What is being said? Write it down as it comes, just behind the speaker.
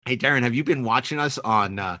Hey, Darren, have you been watching us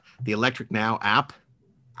on the Electric Now app?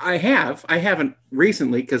 I have. I haven't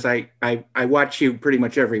recently because I watch you pretty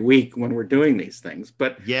much every week when we're doing these things.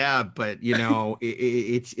 But Yeah, but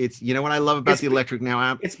it's you know what I love about it's the Electric Now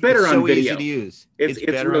app? it's It's better on so easy video. to use. It's It's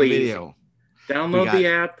it's better on really easy. video. We Download got the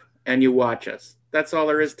app and you watch us. That's all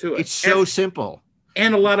there is to it. it's so simple.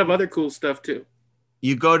 And a lot of other cool stuff too.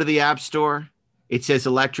 You go to the App Store, it says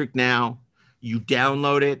Electric Now, you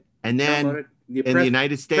download it, and Download then it. You in the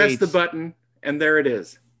United press the States, button, and there it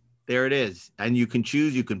is. there it is. And you can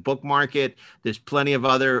choose, you can bookmark it. There's plenty of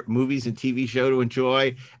other movies and TV show to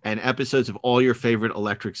enjoy and episodes of all your favorite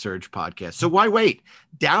Electric Surge podcasts. So why wait?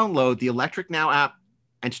 Download the Electric Now app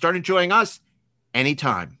and start enjoying us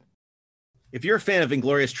anytime. If you're a fan of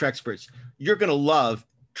Inglorious Trexperts, you're going to love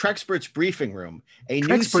Trexperts Briefing Room, a new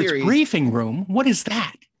Trexperts series. Briefing Room? What is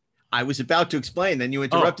that? I was about to explain, then you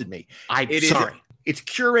interrupted me. I'm It is- sorry. It's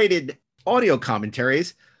curated audio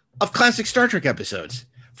commentaries of classic Star Trek episodes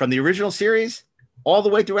from the original series all the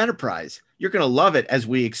way through Enterprise. You're going to love it as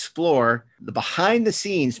we explore the behind the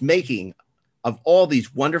scenes making of all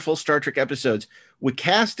these wonderful Star Trek episodes with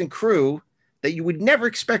cast and crew that you would never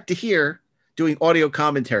expect to hear doing audio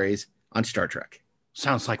commentaries on Star Trek.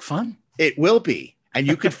 Sounds like fun. It will be. And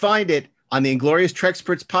you can find it on the Inglorious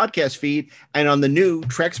Trexperts podcast feed and on the new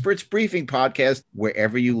Trexperts Briefing podcast,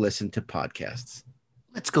 wherever you listen to podcasts.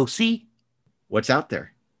 Let's go see. What's out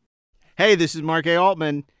there? Hey, this is Mark A.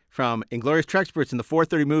 Altman from Inglorious Trexperts in the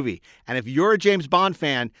 430 movie. And if you're a James Bond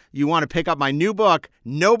fan, you want to pick up my new book,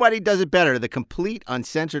 Nobody Does It Better, the complete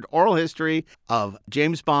uncensored oral history of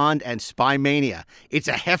James Bond and Spy Mania. It's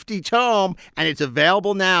a hefty tome, and it's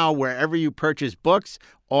available now wherever you purchase books,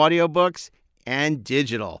 audiobooks, and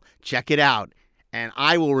digital. Check it out, and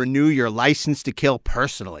I will renew your license to kill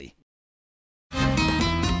personally.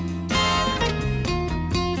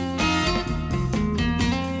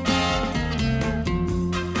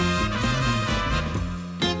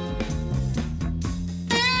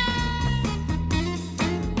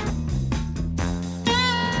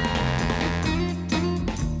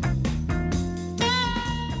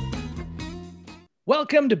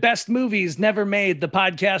 Welcome to Best Movies Never Made, the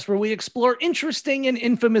podcast where we explore interesting and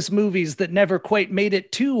infamous movies that never quite made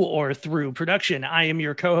it to or through production. I am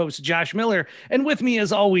your co-host, Josh Miller, and with me,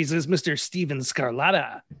 as always, is Mr. Steven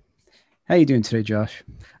Scarlatta. How you doing today, Josh?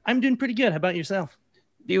 I'm doing pretty good. How about yourself?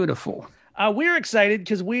 Beautiful. We're excited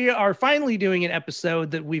because we are finally doing an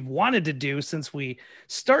episode that we've wanted to do since we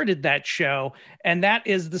started that show, and that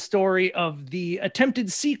is the story of the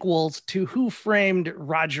attempted sequels to Who Framed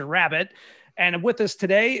Roger Rabbit. And with us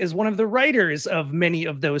today is one of the writers of many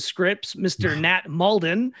of those scripts, Mr. Nat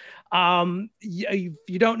Malden. If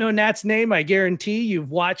you don't know Nat's name, I guarantee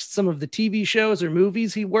you've watched some of the TV shows or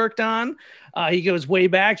movies he worked on. He goes way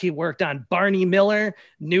back. He worked on Barney Miller,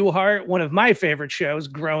 Newhart, one of my favorite shows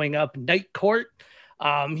growing up, Night Court.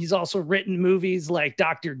 He's also written movies like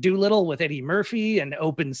Dr. Dolittle with Eddie Murphy and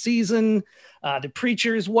Open Season, The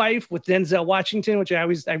Preacher's Wife with Denzel Washington, which I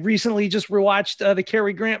recently just rewatched the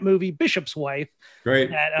Cary Grant movie Bishop's Wife. Great.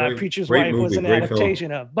 Preacher's great Wife was movie, an great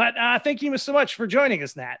adaptation of. But thank you so much for joining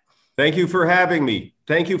us, Nat. Thank you for having me.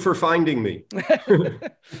 Thank you for finding me.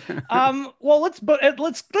 Well, let's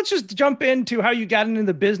just jump into how you got into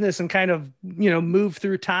the business and kind of, move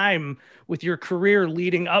through time with your career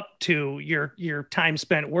leading up to your time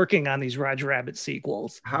spent working on these Roger Rabbit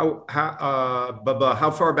sequels. How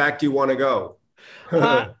far back do you want to go?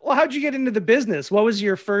 Well, how'd you get into the business? What was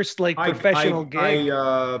your first professional gig?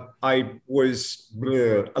 I was,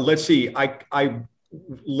 let's see, I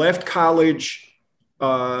left college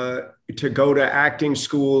to go to acting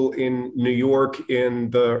school in New York in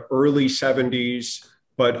the early 70s,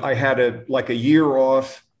 but I had a year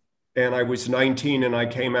off, and I was 19 and I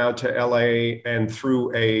came out to LA, and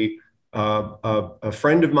through a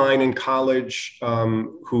friend of mine in college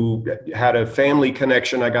who had a family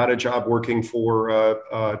connection, I got a job working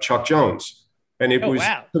for Chuck Jones, and it was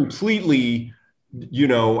completely,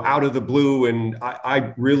 out of the blue. And I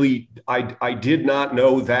did not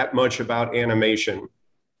know that much about animation,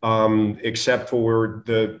 except for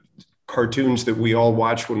the cartoons that we all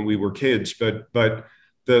watched when we were kids. But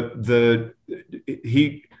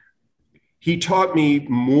he taught me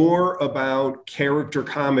more about character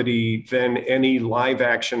comedy than any live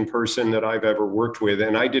action person that I've ever worked with.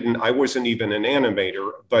 And I wasn't even an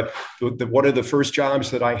animator, but one of the first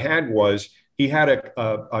jobs that I had was he had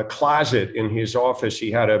a closet in his office.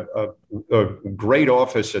 He had a great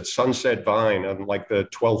office at Sunset Vine on the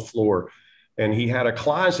 12th floor. And he had a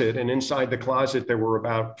closet, and inside the closet, there were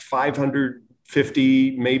about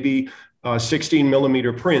 550, maybe 16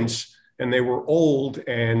 millimeter prints. and they were old.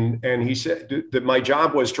 And he said that my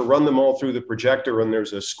job was to run them all through the projector, and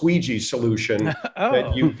there's a squeegee solution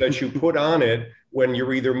that you put on it when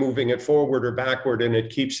you're either moving it forward or backward, and it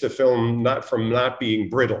keeps the film not being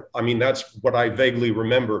brittle. I mean, that's what I vaguely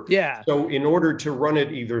remember. Yeah. So in order to run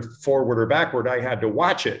it either forward or backward, I had to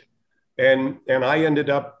watch it. And I ended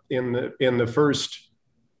up in the first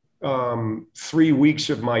 3 weeks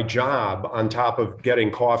of my job, on top of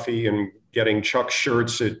getting coffee and getting Chuck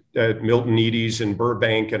shirts at Milton Eady's and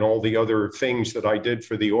Burbank and all the other things that I did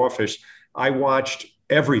for the office, I watched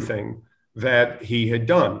everything that he had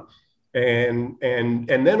done. And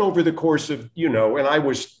then over the course of, and I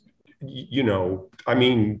was, I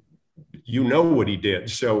mean, what he did.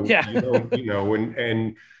 So, yeah.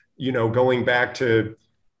 Going back to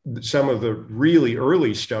some of the really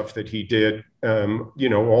early stuff that he did,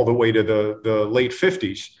 all the way to the late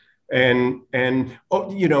 50s. And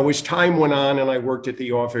as time went on and I worked at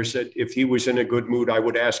the office, if he was in a good mood, I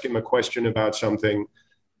would ask him a question about something.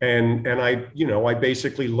 And I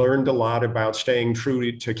basically learned a lot about staying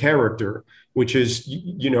true to character, which is,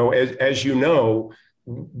 as you know,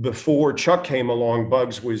 before Chuck came along,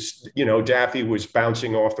 Bugs was, Daffy was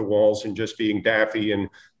bouncing off the walls and just being Daffy.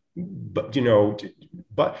 But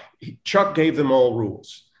Chuck gave them all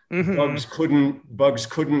rules. Mm-hmm. Bugs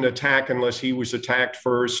couldn't attack unless he was attacked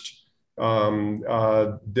first. He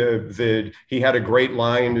had a great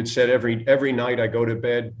line that said, every night I go to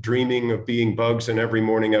bed dreaming of being Bugs, and every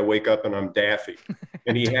morning I wake up and I'm Daffy.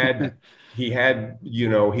 And he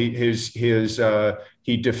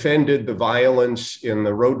defended the violence in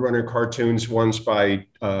the Roadrunner cartoons once by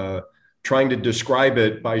trying to describe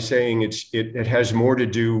it by saying it has more to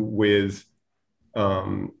do with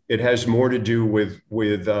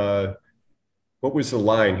what was the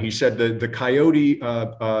line? He said the coyote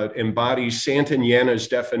embodies Santayana's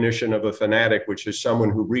definition of a fanatic, which is someone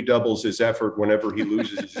who redoubles his effort whenever he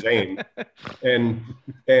loses his aim. And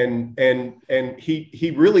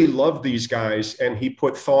he really loved these guys, and he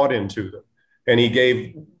put thought into them, and he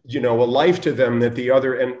gave a life to them that the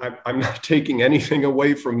other. And I'm not taking anything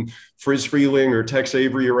away from Friz Freleng or Tex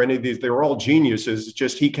Avery or any of these. They're all geniuses. It's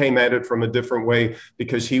just he came at it from a different way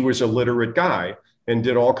because he was a literate guy and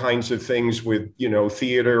did all kinds of things with,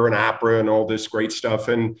 theater and opera and all this great stuff.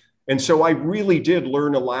 And so I really did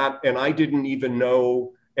learn a lot. And I didn't even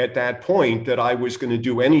know at that point that I was going to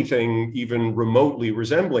do anything even remotely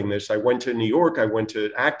resembling this. I went to New York. I went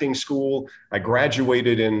to acting school. I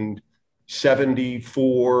graduated in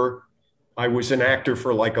 1974. I was an actor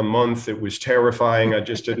for like a month. It was terrifying. I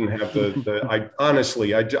just didn't have I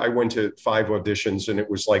went to 5 auditions and it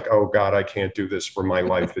was like, oh God, I can't do this for my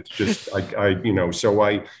life. It's just, so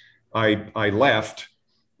I left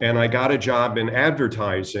and I got a job in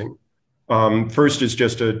advertising. First as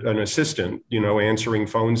just an assistant, answering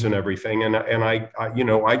phones and everything. And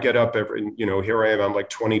I get up every, here I am, I'm like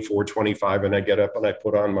 24, 25, and I get up and I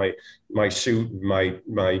put on my suit,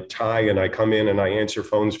 my tie, and I come in and I answer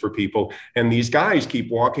phones for people. And these guys keep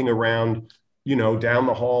walking around, down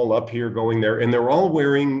the hall, up here, going there, and they're all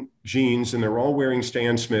wearing jeans and they're all wearing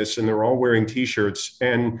Stan Smiths and they're all wearing t-shirts,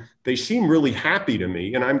 and they seem really happy to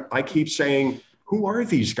me. And I keep saying, who are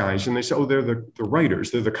these guys? And they say, oh, they're the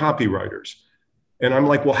writers, they're the copywriters. And I'm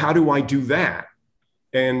like, well, how do I do that?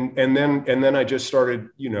 And then I just started,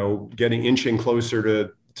 inching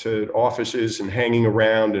closer to offices and hanging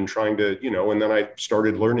around and trying to, and then I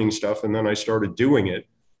started learning stuff, and then I started doing it.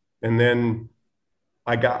 And then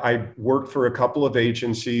I worked for a couple of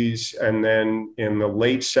agencies. And then in the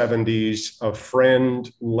late 70s, a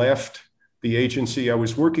friend left the agency I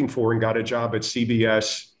was working for and got a job at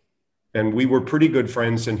CBS. And we were pretty good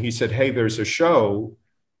friends. And he said, hey, there's a show,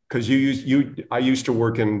 because I used to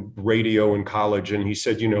work in radio in college. And he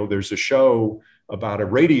said, there's a show about a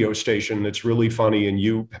radio station that's really funny, and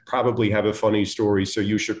you probably have a funny story, so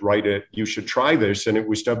you should write it. You should try this. And it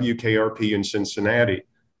was WKRP in Cincinnati.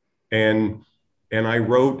 And I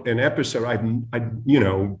wrote an episode. I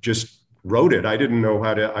just wrote it. I didn't know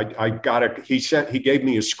how to, he gave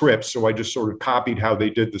me a script. So I just sort of copied how they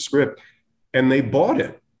did the script, and they bought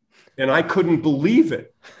it. And I couldn't believe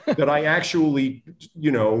it that I actually,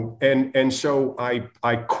 and so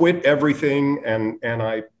I quit everything and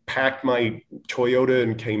I packed my Toyota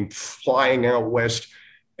and came flying out west,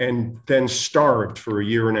 and then starved for a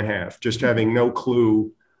year and a half, just having no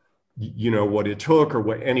clue, what it took or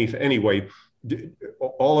what anything. Anyway,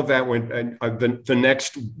 all of that went, and the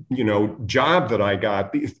next, job that I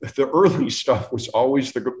got, the early stuff was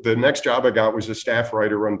always the next job I got was a staff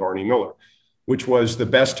writer on Barney Miller, which was the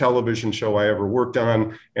best television show I ever worked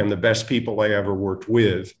on and the best people I ever worked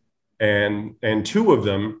with. And 2 of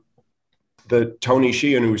them, the Tony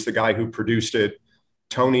Sheehan, who was the guy who produced it.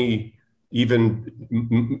 Tony,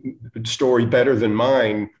 even story better than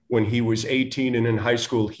mine, when he was 18 and in high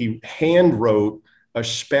school, he hand wrote a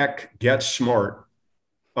spec Get Smart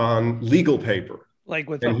on legal paper. Like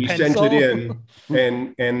with and a he pencil? sent it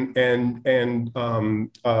in, and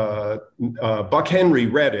Buck Henry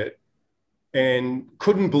read it and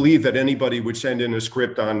couldn't believe that anybody would send in a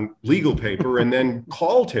script on legal paper, and then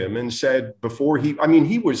called him and said, before he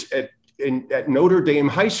was at Notre Dame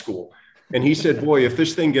High School, and he said, boy, if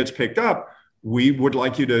this thing gets picked up, we would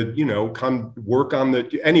like you to, come work on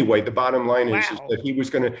the, anyway, the bottom line is that he was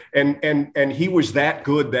going to, and he was that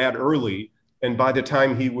good that early. And by the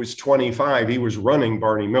time he was 25, he was running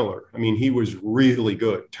Barney Miller. I mean, he was really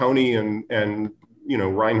good. Tony and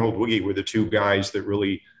Reinhold Wigge were the two guys that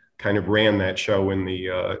really kind of ran that show in the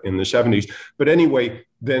 70s. But anyway,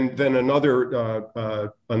 then another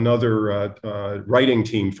writing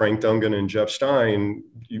team, Frank Dungan and Jeff Stein,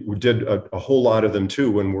 did a whole lot of them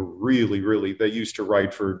too, and were really, they used to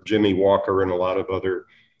write for Jimmy Walker and a lot of other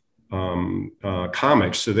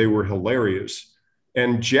comics, so they were hilarious.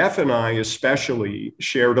 And Jeff and I especially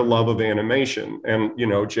shared a love of animation. And,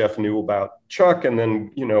 Jeff knew about Chuck. And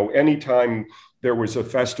then, anytime there was a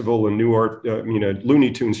festival, a New Art,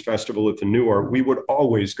 Looney Tunes festival at the New Art, we would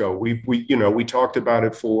always go. We talked about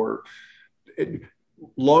it for,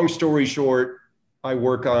 long story short, I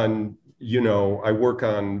work on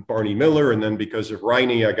Barney Miller. And then because of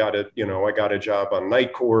Riney, I got a job on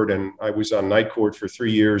Night Court, and I was on Night Court for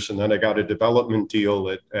 3 years. And then I got a development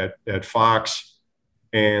deal at Fox.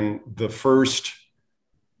 And the first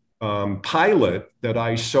pilot that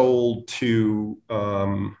I sold to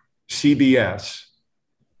CBS,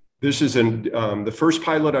 this is the first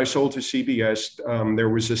pilot I sold to CBS. There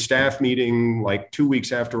was a staff meeting like 2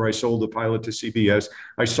 weeks after I sold the pilot to CBS.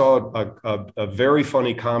 I saw a very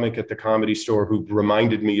funny comic at the Comedy Store who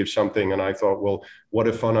reminded me of something. And I thought, well, what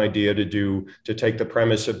a fun idea to take the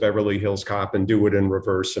premise of Beverly Hills Cop and do it in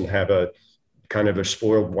reverse, and have a kind of a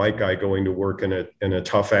spoiled white guy going to work in a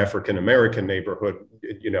tough African-American neighborhood,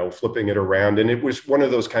 flipping it around. And it was one of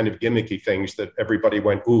those kind of gimmicky things that everybody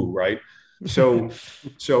went, ooh, right? So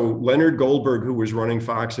Leonard Goldberg, who was running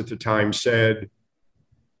Fox at the time, said,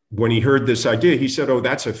 when he heard this idea, he said, oh,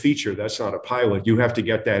 that's a feature. That's not a pilot. You have to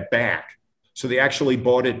get that back. So they actually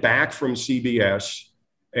bought it back from CBS.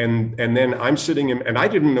 And then I'm sitting in, and I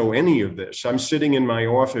didn't know any of this. I'm sitting in my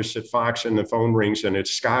office at Fox, and the phone rings, and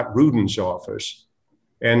it's Scott Rudin's office.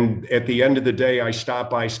 And at the end of the day, I stopped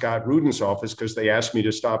by Scott Rudin's office because they asked me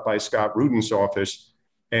to stop by Scott Rudin's office.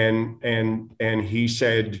 And he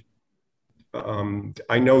said,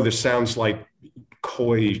 I know this sounds like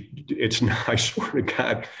coy. It's not, I swear to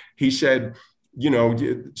God. He said,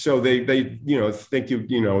 so they think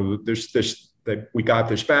there's this, that we got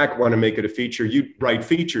this back, want to make it a feature. You write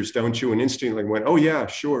features, don't you? And instantly went, oh yeah,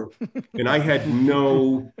 sure. And I had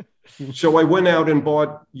so I went out and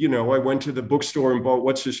bought, I went to the bookstore and bought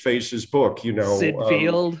What's His Face's book, Sid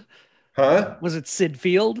Field. Huh? Was it Sid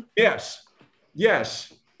Field? Yes.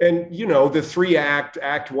 And, the 3-act,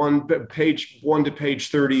 act 1, page 1 to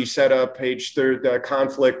page 30, setup, page 30,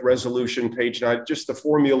 conflict resolution, page 9, just the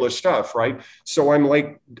formula stuff, right? So I'm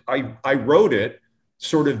like, I wrote it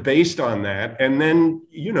sort of based on that. And then,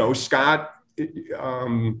 Scott,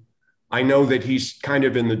 I know that he's kind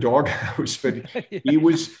of in the doghouse, but he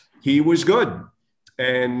was good.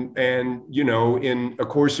 And, in a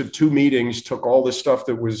course of 2 meetings, took all the stuff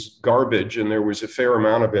that was garbage, and there was a fair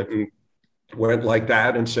amount of it, and went like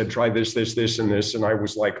that and said, try this, this, this, and this. And I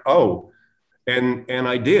was like, oh, and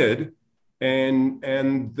I did. And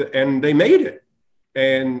they made it.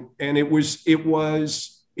 And it was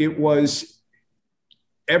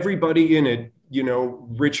everybody in it.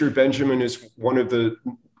 Richard Benjamin is one of the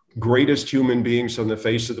greatest human beings on the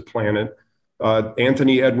face of the planet.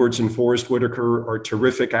 Anthony Edwards and Forrest Whitaker are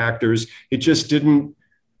terrific actors. It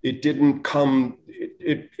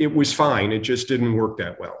was fine. It just didn't work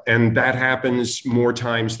that well. And that happens more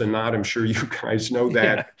times than not. I'm sure you guys know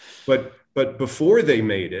that. Yeah. But before they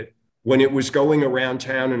made it, when it was going around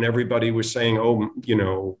town and everybody was saying,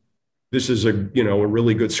 oh, this is a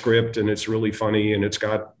really good script, and it's really funny, and it's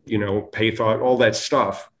got, pay thought, all that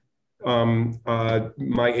stuff.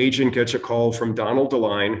 My agent gets a call from Donald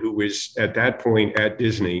DeLine, who was at that point at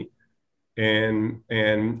Disney. And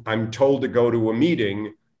I'm told to go to a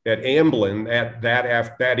meeting at Amblin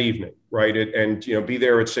that evening, right? And be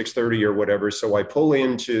there at 6:30 or whatever. So I pull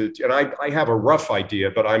into, and I have a rough idea,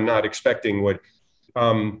 but I'm not expecting what.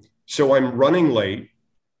 So I'm running late.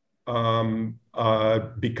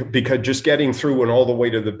 because just getting through and all the way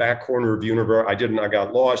to the back corner of Univer, I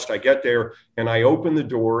got lost. I get there and I open the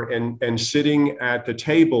door, and sitting at the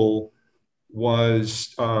table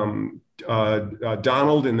was Donald,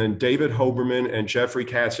 and then David Hoberman and Jeffrey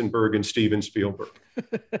Katzenberg and Steven Spielberg.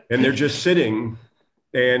 And they're just sitting,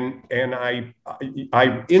 and I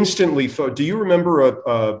instantly thought, do you remember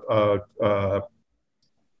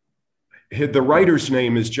the writer's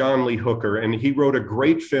name is John Lee Hooker, and he wrote a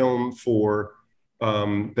great film for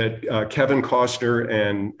Kevin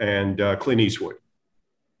Costner and Clint Eastwood.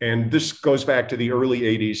 And this goes back to the early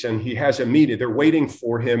 80s, and he has a meeting. They're waiting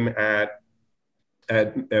for him at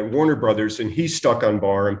Warner Brothers, and he's stuck on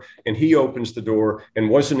Barham, and he opens the door and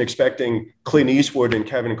wasn't expecting Clint Eastwood and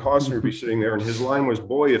Kevin Costner to be sitting there. And his line was,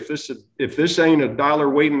 "Boy, if this ain't a dollar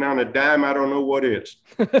waiting on a dime, I don't know what is."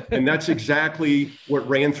 And that's exactly what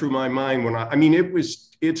ran through my mind when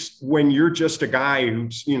it's when you're just a guy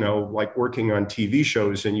who's, like working on TV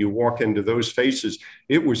shows, and you walk into those faces,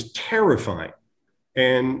 it was terrifying.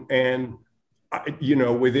 And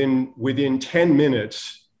within 10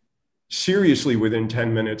 minutes, seriously, within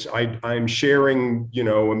 10 minutes, I'm sharing,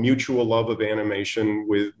 a mutual love of animation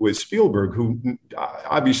with Spielberg, who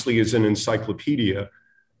obviously is an encyclopedia,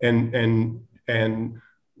 and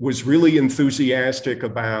was really enthusiastic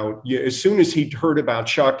about, as soon as he heard about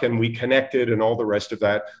Chuck and we connected and all the rest of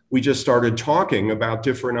that, we just started talking about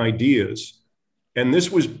different ideas. And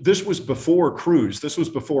this was before Cruise. This was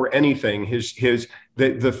before anything.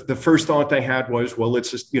 The first thought they had was, well,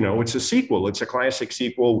 it's a sequel. It's a classic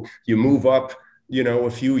sequel. You move up,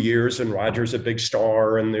 a few years, and Roger's a big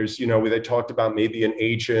star. And there's, they talked about maybe an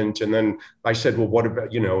agent. And then I said, well, what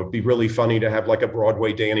about, it'd be really funny to have like a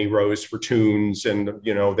Broadway Danny Rose for Tunes, and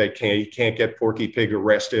they can't get Porky Pig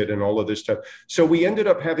arrested and all of this stuff. So we ended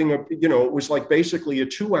up having it was like basically a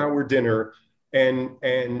 2-hour dinner,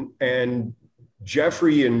 and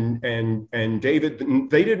Jeffrey and David,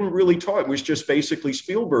 they didn't really talk. It was just basically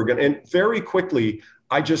Spielberg. And very quickly,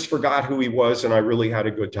 I just forgot who he was, and I really had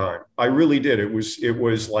a good time. I really did. It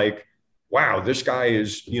was like, wow, this guy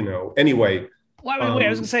is, anyway. Well, wait, I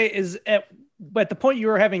was going to say, but the point you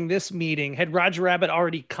were having this meeting, had Roger Rabbit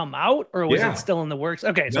already come out, or was it still in the works?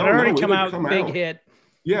 Okay, so it already come out, big hit.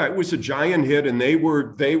 Yeah, it was a giant hit, and they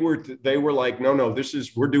were like, no,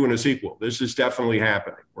 we're doing a sequel. This is definitely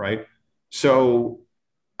happening, right? So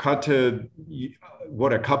cut to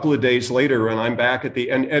a couple of days later, and I'm back at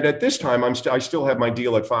and at this time I still have my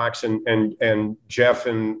deal at Fox, and Jeff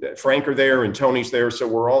and Frank are there, and Tony's there, so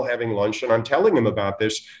we're all having lunch, and I'm telling him about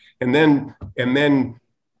this, and then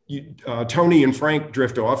Tony and Frank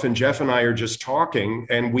drift off, and Jeff and I are just talking,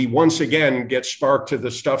 and we once again get sparked to the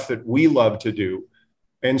stuff that we love to do,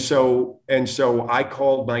 and so I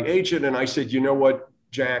called my agent and I said, you know what,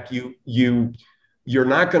 Jack, you're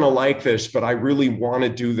not going to like this, but I really want to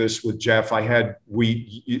do this with Jeff. I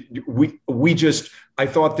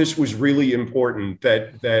thought this was really important,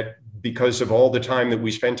 that because of all the time that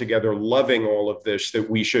we spent together loving all of this, that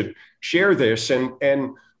we should share this.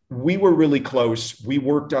 And we were really close. We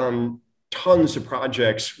worked on tons of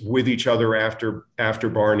projects with each other after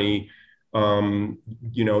Barney.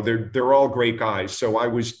 They're all great guys. So I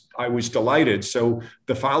was delighted. So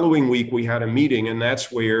the following week we had a meeting, and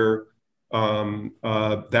that's when,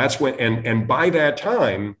 and by that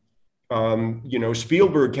time,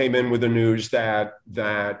 Spielberg came in with the news that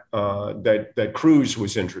Cruise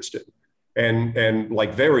was interested, and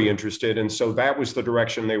like very interested. And so that was the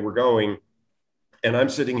direction they were going. And I'm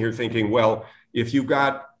sitting here thinking, well, if you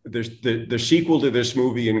got the sequel to this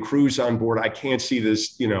movie and Cruise on board, I can't see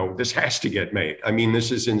this, this has to get made. I mean,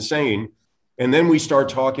 this is insane. And then we start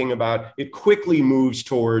talking about, it quickly moves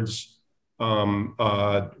towards,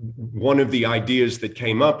 one of the ideas that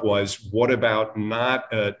came up was, what about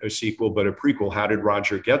not a sequel, but a prequel? How did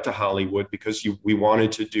Roger get to Hollywood? Because we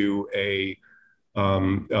wanted to do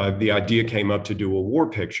the idea came up to do a war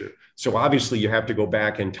picture. So obviously you have to go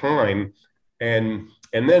back in time. And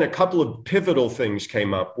then a couple of pivotal things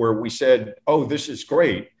came up where we said, oh, this is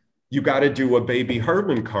great. You got to do a Baby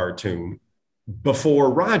Herman cartoon before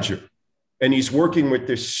Roger. And he's working with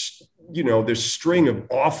this, this string of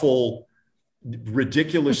awful,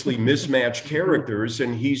 ridiculously mismatched characters,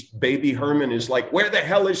 and Baby Herman is like, where the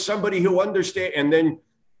hell is somebody who understands? And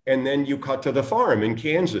then you cut to the farm in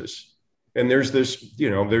Kansas, and there's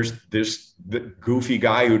the goofy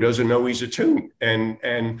guy who doesn't know he's a toon,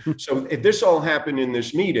 and so this all happened in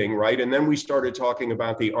this meeting, right? And then we started talking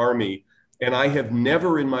about the Army, and I have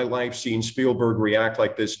never in my life seen Spielberg react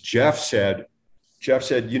like this. Jeff said,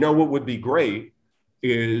 what would be great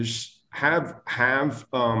is have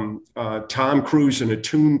Tom Cruise in a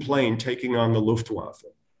Toon plane taking on the Luftwaffe.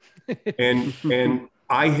 And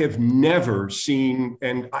I have never seen,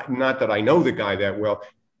 not that I know the guy that well,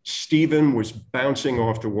 Steven was bouncing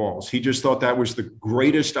off the walls. He just thought that was the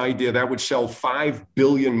greatest idea. That would sell 5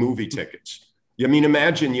 billion movie tickets. I mean,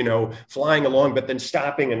 imagine, flying along, but then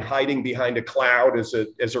stopping and hiding behind a cloud as a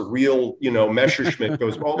real, Messerschmitt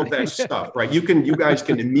goes, all of that stuff, right? You guys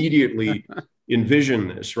can immediately envision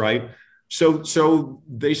this, right? So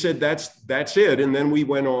they said, that's it. And then we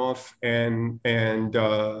went off and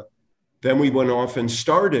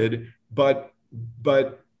started, but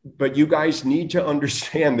you guys need to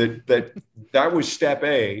understand that was step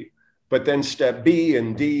A. But then step B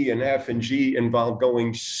and D and F and G involve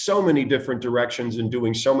going so many different directions and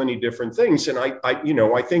doing so many different things. And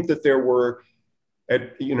I think that there were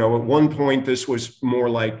at one point, this was more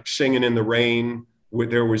like Singing in the Rain, where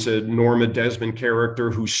there was a Norma Desmond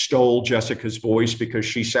character who stole Jessica's voice because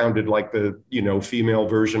she sounded like the, female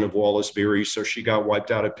version of Wallace Beery. So she got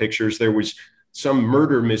wiped out of pictures. There was some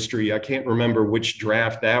murder mystery. I can't remember which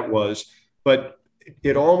draft that was, but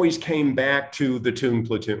it always came back to the Toon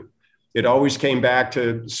Platoon. It always came back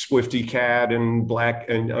to Swifty Cat and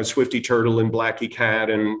Swifty Turtle and Blackie Cat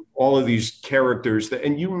and all of these characters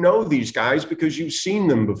and these guys because you've seen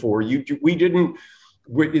them before.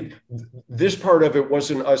 This part of it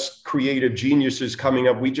wasn't us creative geniuses coming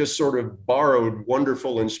up. We just sort of borrowed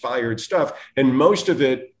wonderful, inspired stuff. And most of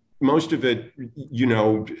it,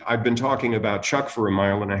 I've been talking about Chuck for a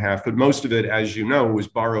mile and a half, but most of it, as you know, was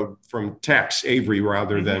borrowed from Tex Avery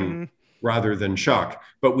rather than Chuck.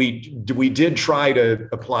 But we did try to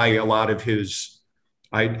apply a lot of his,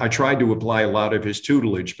 I tried to apply a lot of his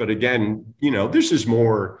tutelage, but again, this is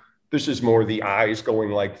more the eyes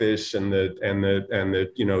going like this and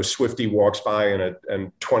the Swifty walks by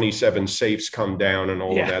and 27 safes come down and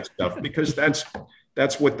all of that stuff, because that's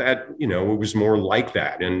what that, it was more like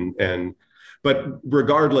that. But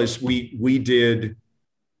regardless, we did,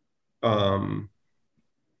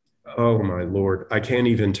 oh my Lord, I can't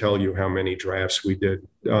even tell you how many drafts we did.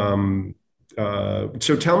 So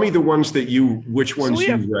tell me which ones we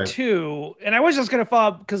you have read. 2, and I was just going to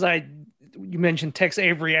follow up because you mentioned Tex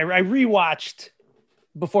Avery. I rewatched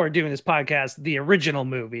before doing this podcast, the original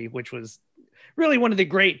movie, which was really one of the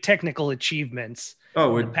great technical achievements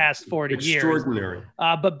in the past 40 years. Extraordinary.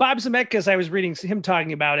 But Bob Zemeckis, I was reading him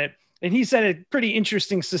talking about it, and he said a pretty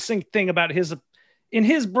interesting, succinct thing about in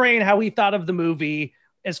his brain, how he thought of the movie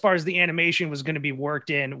as far as the animation was going to be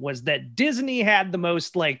worked in, was that Disney had the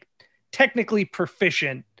most technically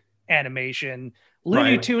proficient animation.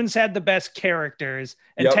 Looney Tunes had the best characters,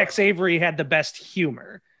 and Tex Avery had the best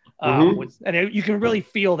humor. And you can really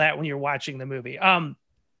feel that when you're watching the movie.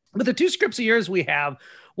 But the 2 scripts of yours we have,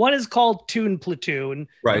 one is called Toon Platoon.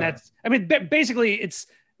 Right. And basically it's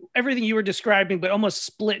everything you were describing, but almost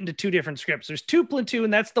split into 2 different scripts. There's Toon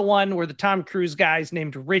Platoon. That's the one where the Tom Cruise guy's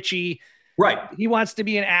named Richie. Right. He wants to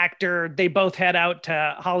be an actor. They both head out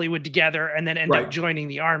to Hollywood together and then end up joining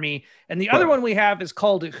the army. And the other one we have is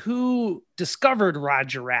called Who Discovered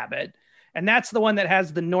Roger Rabbit. And that's the one that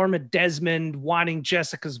has the Norma Desmond wanting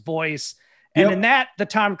Jessica's voice. And in that, the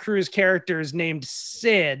Tom Cruise character is named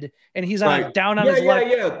Sid, and he's down on his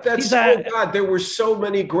luck. That's God. There were so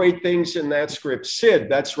many great things in that script. Sid,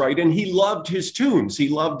 that's right, and he loved his tunes. He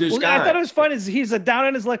loved his guy. I thought it was fun. Is he's a down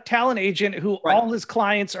on his luck talent agent who all his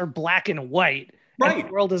clients are black and white. Right.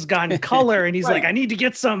 The world has gone color, and he's like, I need to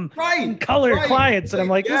get some color clients, and I'm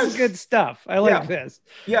like, this is good stuff. I like this.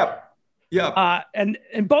 Yeah. And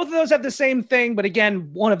both of those have the same thing, but again,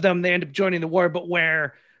 one of them they end up joining the war, but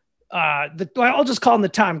where. I'll just call him the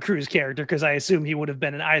Tom Cruise character because I assume he would have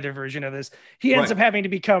been in either version of this. He ends up having to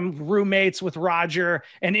become roommates with Roger,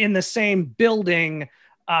 and in the same building,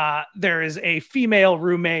 there is a female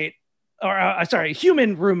roommate,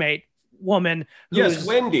 human roommate woman. Yes,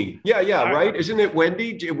 Wendy. Right. Isn't it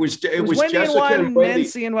Wendy? It was Wendy Jessica and Wendy.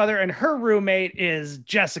 Nancy and Weather, and her roommate is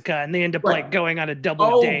Jessica, and they end up going on a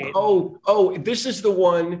double date. This is the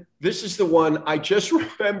one. I just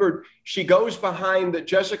remembered.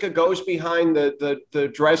 Jessica goes behind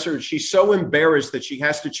the dresser. She's so embarrassed that she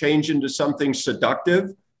has to change into something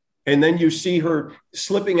seductive, and then you see her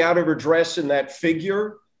slipping out of her dress in that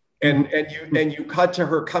figure. And you cut to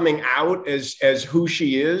her coming out as who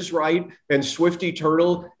she is, right? And Swifty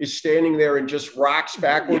Turtle is standing there and just rocks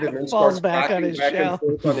backward and then falls starts back on his shell. And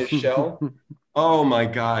forth on his shell. Oh my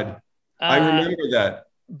God, I remember that.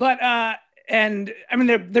 But and I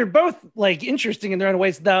mean they're both interesting in their own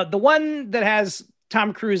ways. The one that has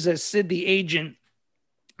Tom Cruise as Sid the agent,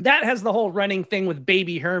 that has the whole running thing with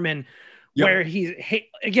Baby Herman, where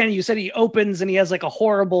again you said he opens and he has a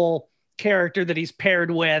horrible character that he's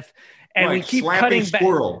paired with, and we keep cutting back.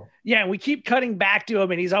 Yeah, we keep cutting back to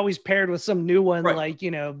him, and he's always paired with some new one, Right. like,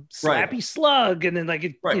 Slappy Right. Slug, and then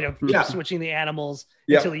like, Right. keep Yeah. switching the animals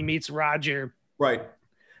Yeah. until he meets Roger. Right.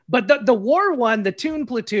 But the war one, the Toon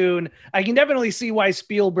Platoon, I can definitely see why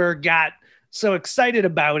Spielberg got so excited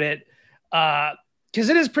about it, because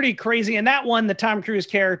it is pretty crazy. And that one, the Tom Cruise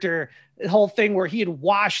character, the whole thing where he had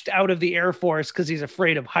washed out of the Air Force because he's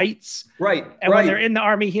afraid of heights. Right. And right. when they're in the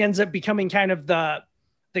Army, he ends up becoming kind of the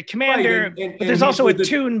commander. Right. And but there's he's also a with the-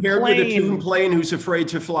 Toon paired with a plane. Toon plane who's afraid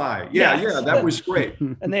to fly. Yeah, Yes. yeah, that was great.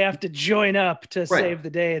 And they have to join up to Right. save the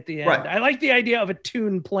day at the end. Right. I like the idea of a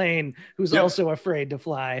Toon plane who's Yep. also afraid to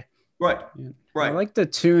fly. Right. I Right. like the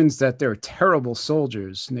tunes that they're terrible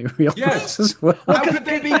soldiers in the real Yes. life as well. How could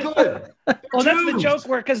they be good? Well, that's the Toons. joke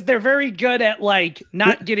where, because they're very good at like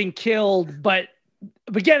not getting killed, but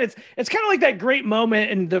again, it's kind of like that great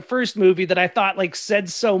moment in the first movie that I thought like said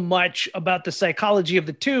so much about the psychology of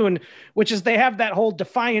the Toon, which is they have that whole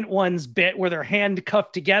Defiant Ones bit where they're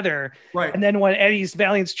handcuffed together. Right. And then when Eddie's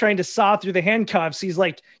Valiant's trying to saw through the handcuffs, he's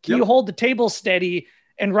like, "Can Yep. you hold the table steady?"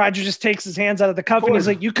 And Roger just takes his hands out of the cuff and he's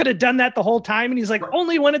course. like, "You could have done that the whole time." And he's like, Right.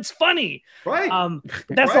 "Only when it's funny." Right. That's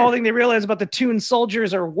the Right. whole thing they realize about the Toon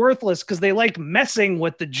soldiers are worthless because they like messing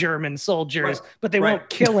with the German soldiers, Right. but they Right. won't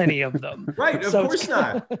kill any of them. Right. Of So course it's-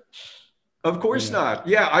 not. Of course not.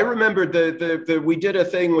 Yeah, I remember the we did a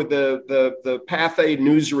thing with the Pathé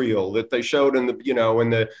newsreel that they showed in the in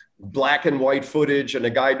the black and white footage, and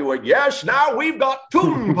a guy doing, "Yes, now we've got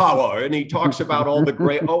Toon power," and he talks about all the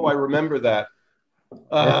great. Oh, I remember that.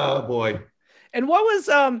 Oh boy. And what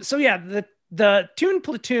was so yeah, the Toon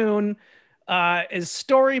Platoon is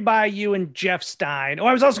story by you and Jeff Stein. Oh,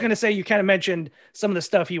 I was also going to say, you kind of mentioned some of the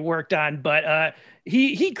stuff he worked on, but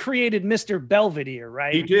he created Mr. Belvedere,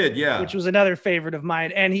 right? He did, yeah. Which was another favorite of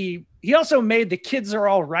mine. And he also made The Kids Are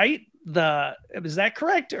All Right. Is that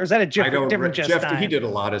correct? Or is that a different Jeff Jeff, Stein? he did a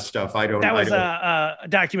lot of stuff. That was a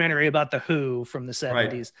documentary about the Who from the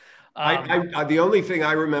 70s. I the only thing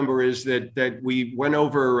I remember is that we went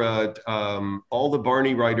over all the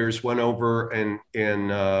Barney writers went over in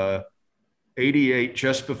 88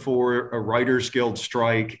 just before a Writers Guild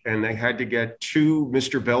strike, and they had to get 2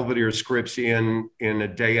 Mr. Belvedere scripts in a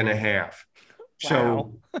day and a half.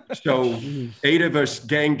 Wow. So 8 of us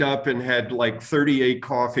ganged up and had like 38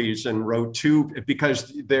 coffees and wrote 2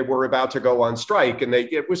 because they were about to go on strike, and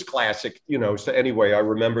it was classic, So anyway, I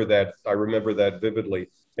remember that vividly.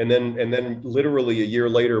 And then literally a year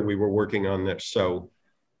later, we were working on this. So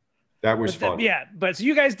that was fun. But so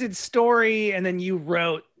you guys did story, and then you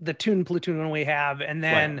wrote the Toon Platoon one we have, and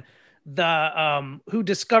then the Who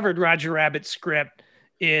Discovered Roger Rabbit script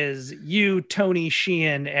is you, Tony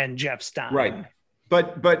Sheehan, and Jeff Stein. Right.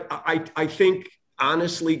 But I think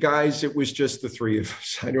honestly, guys, it was just the 3 of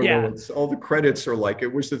us. I don't know. All the credits are like,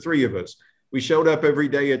 it was the 3 of us. We showed up every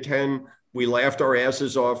day at 10. We laughed our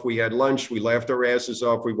asses off. We had lunch. We laughed our asses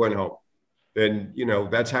off. We went home. And,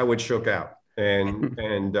 that's how it shook out. And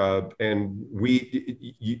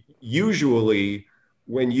we usually,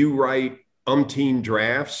 when you write umpteen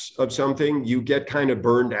drafts of something, you get kind of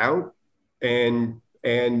burned out. And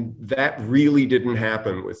that really didn't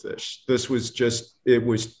happen with this. It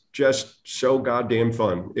was just so goddamn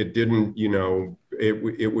fun. It didn't,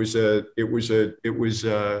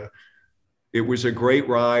 it was a great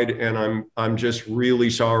ride, and I'm just really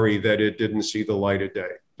sorry that it didn't see the light of day.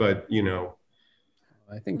 But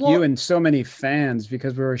I think you and so many fans,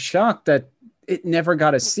 because we were shocked that it never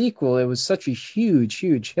got a sequel. It was such a huge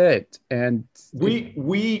hit, and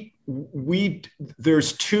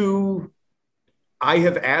there's 2. I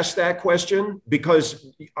have asked that question because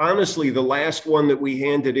honestly, the last one that we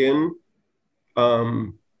handed in,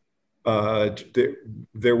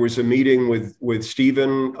 there was a meeting with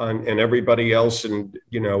Stephen and everybody else, and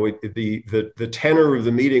the tenor of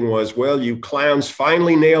the meeting was, "Well, you clowns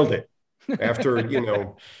finally nailed it." After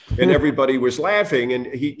and everybody was laughing, and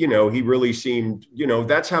he really seemed,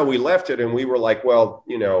 that's how we left it, and we were like, well,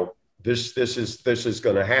 this is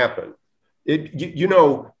going to happen. We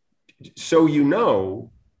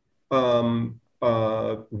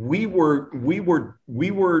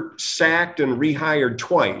were sacked and rehired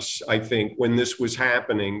twice, I think, when this was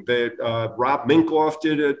happening. That Rob Minkoff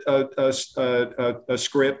did a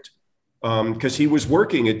script because he was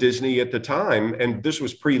working at Disney at the time, and this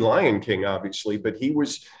was pre-Lion King, obviously. But he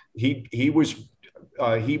was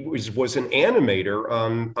an animator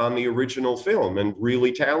on the original film, and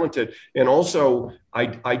really talented. And also,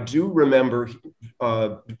 I do remember,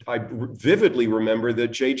 I vividly remember that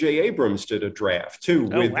J.J. Abrams did a draft too.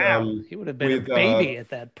 Oh, wow. He would have been a baby at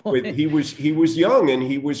that point. He was young, and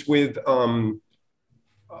he was with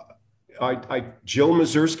Jill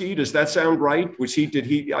Mazursky, does that sound right?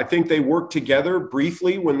 I think they worked together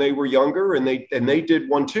briefly when they were younger, and they did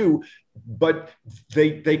one too, but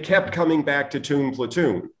they kept coming back to Toon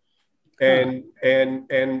Platoon. And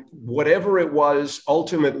whatever it was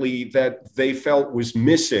ultimately that they felt was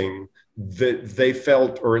missing, that they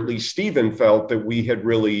felt, or at least Steven felt, that we had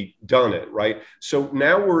really done it, right? So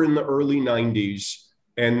now we're in the early 90s.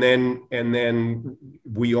 And then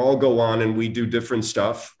we all go on and we do different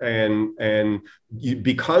stuff.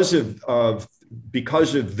 Because of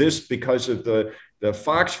the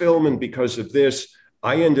Fox film, and because of this,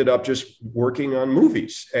 I ended up just working on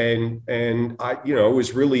movies. And I,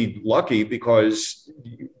 was really lucky, because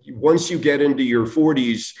once you get into your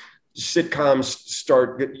 40s, sitcoms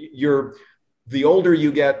start, the older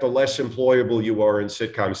you get, the less employable you are in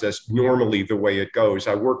sitcoms. That's normally the way it goes.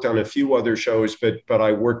 I worked on a few other shows, but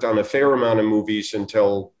I worked on a fair amount of movies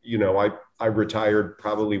until, I retired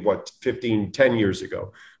probably 10 years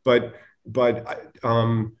ago. But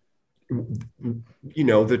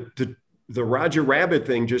the Roger Rabbit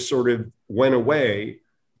thing just sort of went away.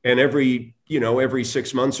 And every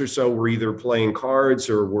 6 months or so, we're either playing cards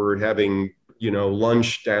or we're having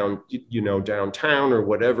lunch downtown or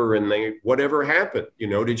whatever. And whatever happened,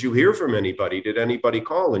 did you hear from anybody? Did anybody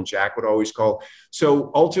call? And Jack would always call.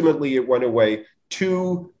 So ultimately it went away.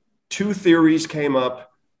 Two theories came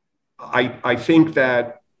up. I think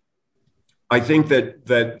that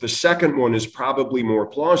the second one is probably more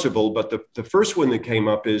plausible, but the first one that came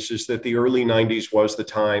up is that the early 90s was the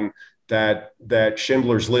time that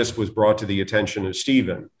Schindler's List was brought to the attention of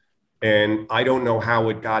Steven. And I don't know how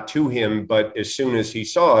it got to him, but as soon as he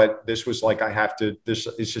saw it, this was like, this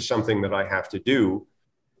is just something that I have to do.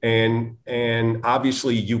 And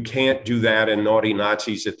obviously you can't do that and Naughty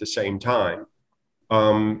Nazis at the same time.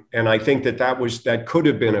 And I think that could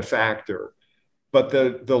have been a factor. But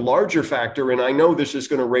the larger factor, and I know this is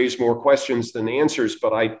going to raise more questions than answers,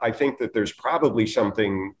 but I think that there's probably some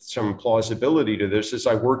plausibility to this, is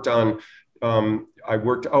I worked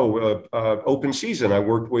Open Season. I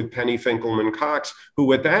worked with Penny Finkelman Cox,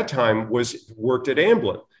 who at that time worked at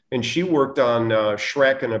Amblin, and she worked on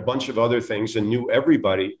Shrek and a bunch of other things and knew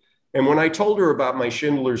everybody. And when I told her about my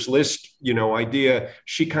Schindler's List, idea,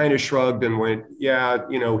 she kind of shrugged and went, yeah,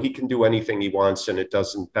 he can do anything he wants, and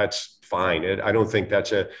that's fine. I don't think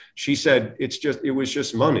she said, it was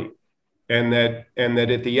just money. And that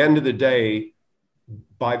at the end of the day,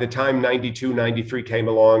 by the time 92, 93 came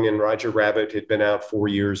along and Roger Rabbit had been out 4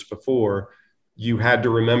 years before, you had to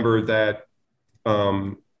remember that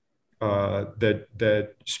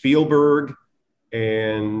that Spielberg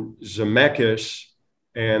and Zemeckis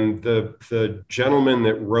and the gentleman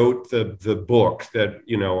that wrote the book that,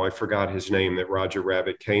 I forgot his name, that Roger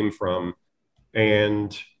Rabbit came from,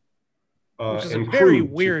 and which is a very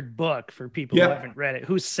weird book for people who haven't read it,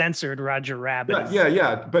 who censored Roger Rabbit.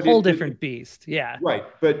 Yeah. But whole different beast. Yeah. Right.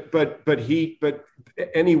 But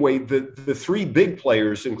anyway, the three big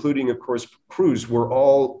players, including of course Cruise, were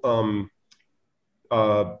all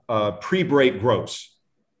pre-break gross.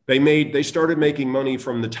 They started making money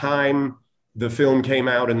from the time the film came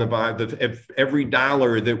out, and every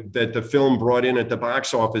dollar that the film brought in at the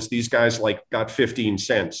box office, these guys got 15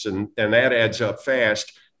 cents, and that adds up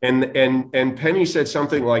fast. And Penny said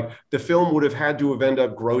something like the film would have had to have ended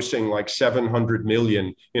up grossing like 700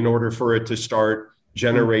 million in order for it to start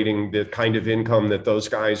generating the kind of income that those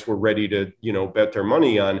guys were ready to, bet their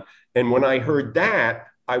money on. And when I heard that,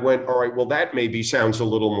 I went, all right, well, that maybe sounds a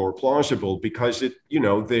little more plausible, because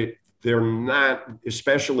they're not,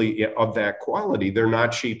 especially of that quality, they're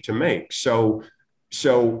not cheap to make. So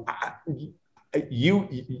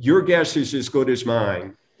your guess is as good as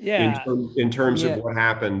mine. Yeah. In terms of what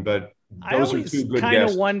happened, but those are two good guesses. I kind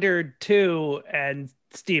of wondered too, and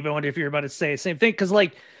Steve, I wonder if you're about to say the same thing, because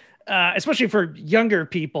especially for younger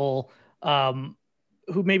people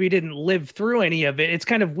who maybe didn't live through any of it, it's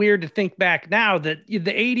kind of weird to think back now that the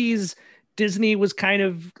 80s, Disney was kind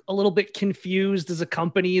of a little bit confused as a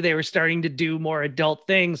company. They were starting to do more adult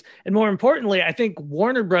things, and more importantly, I think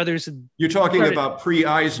Warner Brothers. You're talking about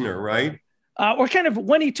pre-Eisner, right? Or kind of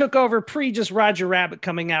when he took over, pre just Roger Rabbit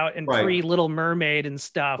coming out, and pre Little Mermaid and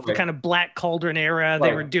stuff, the kind of Black Cauldron era.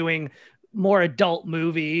 They were doing more adult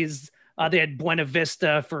movies. They had Buena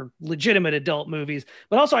Vista for legitimate adult movies.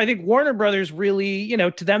 But also I think Warner Brothers really,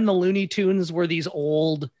 to them, the Looney Tunes were these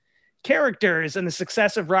old characters, and the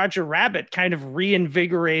success of Roger Rabbit kind of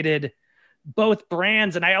reinvigorated both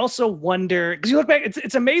brands. And I also wonder, because you look back,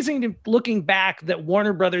 it's amazing looking back that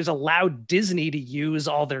Warner Brothers allowed Disney to use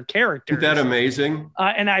all their characters. Isn't that amazing?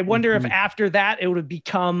 And I wonder if after that it would have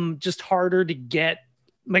become just harder to get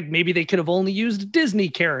like maybe they could have only used Disney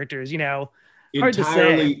characters, hard to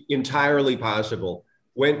say. Entirely possible.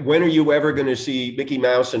 When are you ever going to see Mickey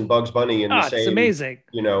Mouse and Bugs Bunny in the same? It's amazing.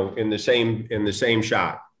 In the same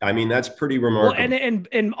shot. I mean, that's pretty remarkable. Well,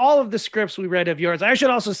 and all of the scripts we read of yours, I should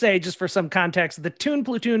also say, just for some context, the Toon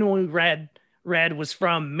Platoon we read was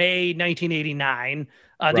from May 1989.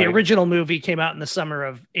 The original movie came out in the summer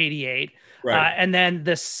of '88, and then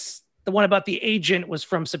the one about the agent was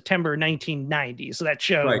from September 1990. So that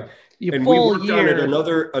showed and we worked on it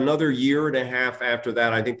another year and a half after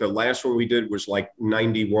that. I think the last one we did was like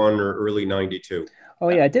 91 or early 92. Oh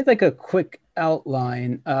yeah, I did like a quick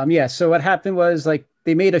outline. So what happened was like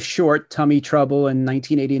they made a short, Tummy Trouble, in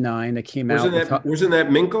 1989 that came out. Wasn't that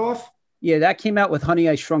Minkoff? Yeah, that came out with Honey,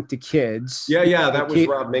 I Shrunk the Kids. Yeah, that was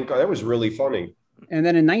Rob Minkoff. That was really funny. And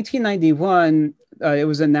then in 1991, it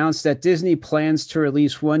was announced that Disney plans to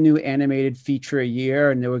release one new animated feature a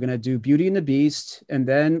year, and they were going to do Beauty and the Beast, and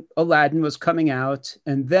then Aladdin was coming out,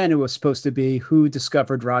 and then it was supposed to be Who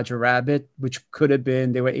Discovered Roger Rabbit, which could have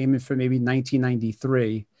been, they were aiming for maybe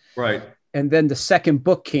 1993. Right. And then the second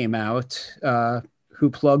book came out,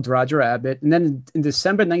 Who Plugged Roger Rabbit. And then in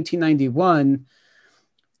December 1991,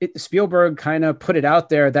 Spielberg kind of put it out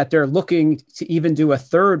there that they're looking to even do a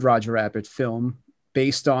third Roger Rabbit film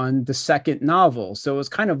based on the second novel. So it was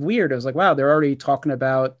kind of weird. It was like, wow, they're already talking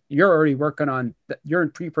about, you're already working on, you're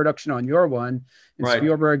in pre-production on your one. And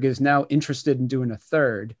Spielberg is now interested in doing a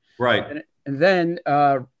third. Right. And then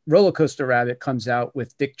Roller Coaster Rabbit comes out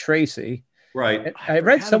with Dick Tracy. Right. I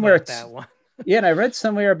read somewhere that one. Yeah, and I read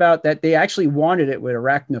somewhere about that they actually wanted it with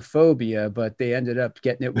Arachnophobia, but they ended up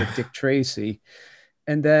getting it with Dick Tracy.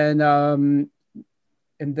 And then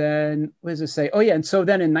what does it say? Oh yeah, and so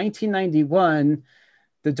then in 1991,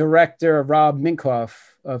 the director Rob Minkoff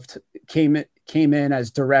came in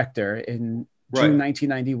as director in June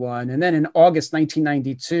 1991, and then in August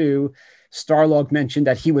 1992, Starlog mentioned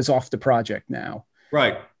that he was off the project now.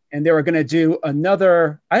 Right. And they were going to do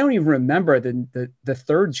another. I don't even remember the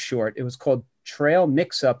third short. It was called Trail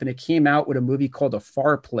Mix Up, and it came out with a movie called A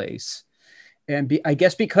Far Place. And I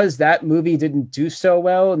guess because that movie didn't do so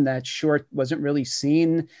well and that short wasn't really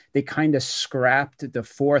seen, they kind of scrapped the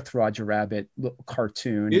fourth Roger Rabbit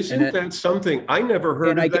cartoon. Isn't that something? I never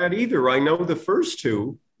heard of that either. I know the first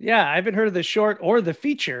two. Yeah, I haven't heard of the short or the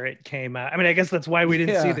feature it came out. I mean, I guess that's why we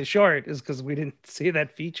didn't see the short, is because we didn't see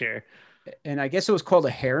that feature. And I guess it was called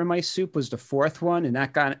A Hair in My Soup was the fourth one, and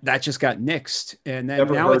that just got nixed. And then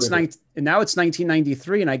now it's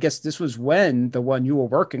 1993, and I guess this was when the one you were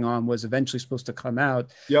working on was eventually supposed to come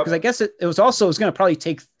out. Because I guess it was going to probably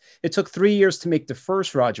took 3 years to make the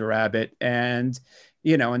first Roger Rabbit, and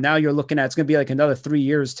and now you're looking at it's going to be like another 3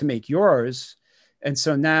 years to make yours. And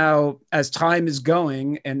so now, as time is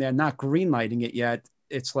going, and they're not greenlighting it yet,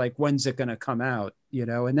 it's like, when's it going to come out?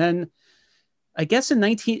 And then. I guess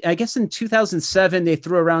in 2007, they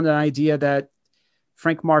threw around an idea that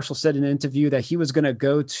Frank Marshall said in an interview that he was going to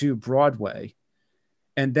go to Broadway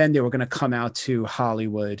and then they were going to come out to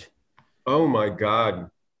Hollywood. Oh my God.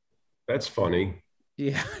 That's funny.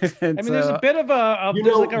 Yeah. I mean, there's a bit of a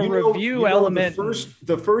review element.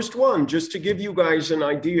 The first one, just to give you guys an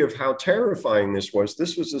idea of how terrifying this was a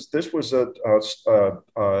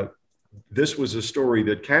story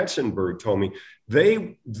that Katzenberg told me.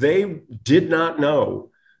 They did not know.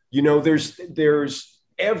 There's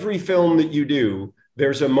every film that you do,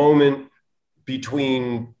 there's a moment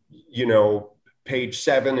between, page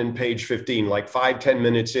 7 and page 15, like 5-10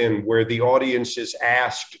 minutes in, where the audience is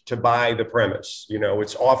asked to buy the premise.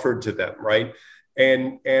 It's offered to them, right?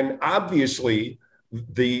 And obviously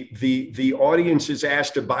the audience is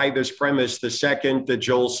asked to buy this premise the second that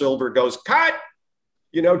Joel Silver goes, cut.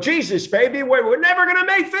 Jesus, baby, we're never going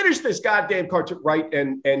to finish this goddamn cartoon, right?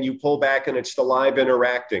 And you pull back and it's the live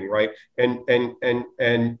interacting, right? And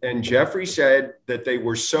Jeffrey said that they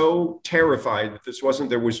were so terrified that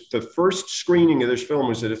there was the first screening of this film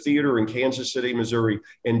was at a theater in Kansas City, Missouri,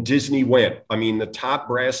 and Disney went. I mean, the top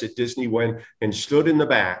brass at Disney went and stood in the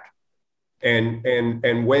back. And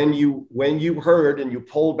when you heard and you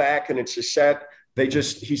pulled back and it's a set,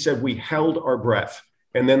 he said, we held our breath.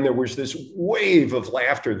 And then there was this wave of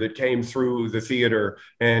laughter that came through the theater,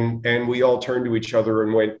 and we all turned to each other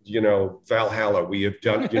and went, Valhalla, we have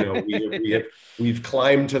done, we've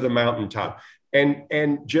climbed to the mountaintop.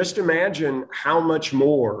 And just imagine how much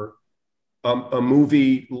more a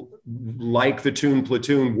movie like The Toon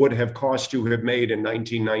Platoon would have cost to have made in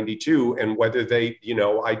 1992, and whether they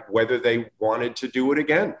wanted to do it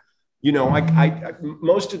again. I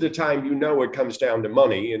most of the time, it comes down to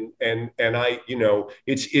money, and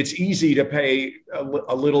it's easy to pay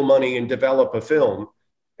a little money and develop a film,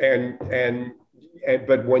 and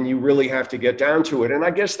but when you really have to get down to it, and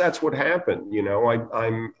I guess that's what happened, you know,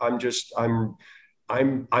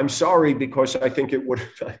 I'm sorry, because I think it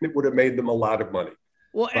would have made them a lot of money.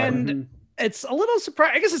 Well, and it's a little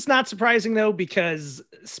surprising. I guess it's not surprising though, because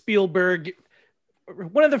Spielberg,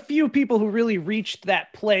 one of the few people who really reached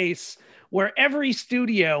that place where every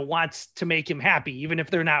studio wants to make him happy, even if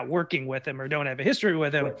they're not working with him or don't have a history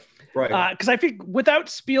with him. Right. Because I think without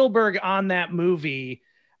Spielberg on that movie,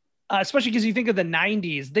 especially because you think of the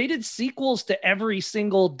 90s, they did sequels to every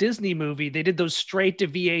single Disney movie. They did those straight to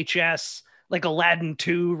VHS, like Aladdin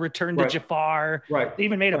 2, Return to Jafar. Right. They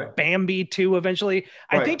even made a Bambi 2 eventually.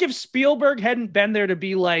 I think if Spielberg hadn't been there to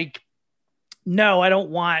be like, no, I don't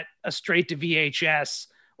want a straight to VHS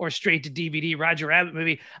or straight to DVD Roger Rabbit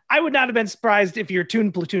movie, I would not have been surprised if your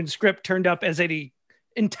Toon Platoon script turned up as a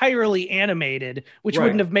entirely animated, which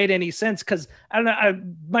wouldn't have made any sense. Because I don't know, I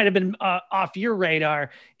might have been off your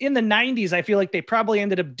radar. In the 90s, I feel like they probably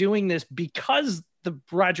ended up doing this because the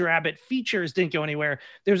Roger Rabbit features didn't go anywhere.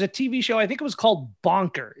 There was a TV show, I think it was called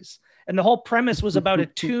Bonkers. And the whole premise was about a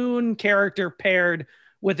Toon character paired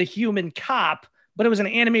with a human cop, but it was an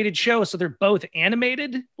animated show. So they're both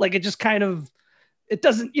animated. Like it just kind of, it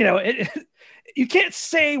doesn't, you know, you can't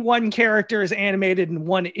say one character is animated and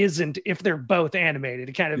one isn't if they're both animated.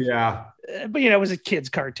 It kind of, but you know, it was a kid's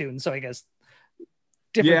cartoon. So I guess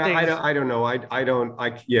different things. I don't know. I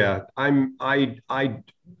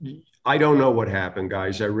don't know what happened,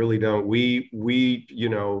 guys. I really don't. We, you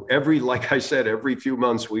know, like I said, every few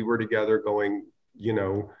months we were together going, you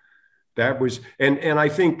know, that was, and I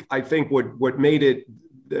think what made it,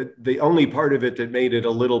 the only part of it that made it a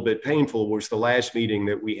little bit painful was the last meeting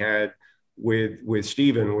that we had with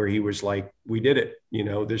Steven, where he was like, we did it, you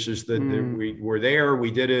know, this is we were there, we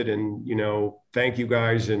did it. And, you know, thank you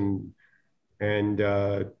guys. And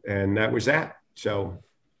that was that. So,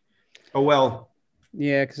 oh, well.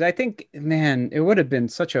 Yeah. Cause I think, man, it would have been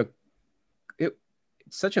such a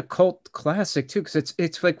cult classic too. Cause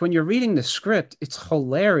it's like when you're reading the script, it's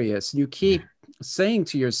hilarious. You keep saying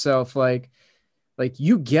to yourself, like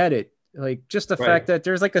you get it. Like just the fact that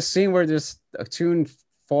there's like a scene where this a Toon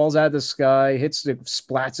falls out of the sky,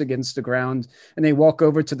 splats against the ground, and they walk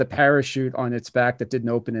over to the parachute on its back that didn't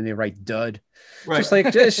open, and they write "dud." Right. Just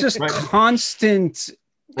like it's just constant.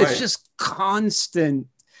 It's just constant.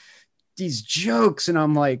 These jokes, and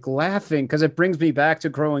I'm like laughing because it brings me back to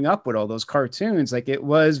growing up with all those cartoons. Like it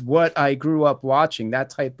was what I grew up watching,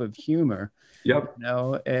 that type of humor. Yep. You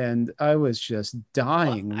know, and I was just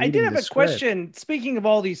dying. I did have a question. Speaking of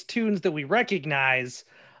all these tunes that we recognize,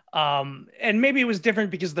 and maybe it was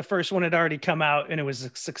different because the first one had already come out and it was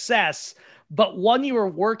a success. But when you were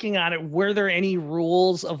working on it, were there any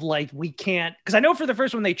rules of like, we can't, because I know for the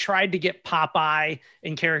first one, they tried to get Popeye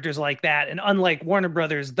and characters like that. And unlike Warner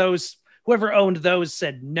Brothers, whoever owned those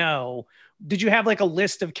said no. Did you have like a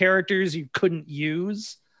list of characters you couldn't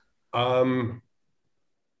use?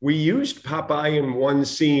 We used Popeye in one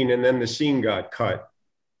scene and then the scene got cut.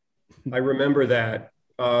 I remember that.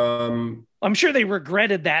 I'm sure they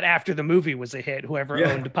regretted that after the movie was a hit, whoever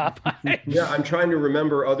owned Popeye. Yeah, I'm trying to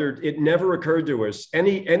remember it never occurred to us.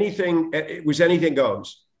 Anything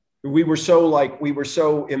goes. We were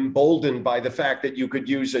so emboldened by the fact that you could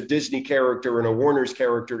use a Disney character and a Warner's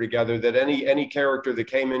character together that any character that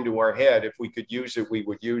came into our head, if we could use it, we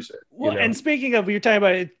would use it. Well, and speaking of, you're talking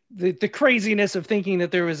about the craziness of thinking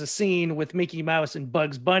that there was a scene with Mickey Mouse and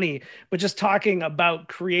Bugs Bunny, but just talking about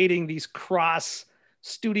creating these cross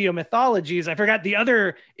studio mythologies. I forgot the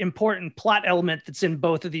other important plot element that's in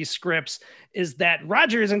both of these scripts is that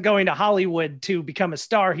Roger isn't going to Hollywood to become a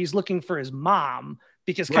star. He's looking for his mom.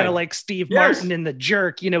 Because kind of like Steve Martin in The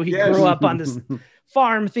Jerk, you know, he grew up on this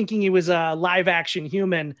farm thinking he was a live action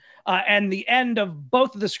human. And the end of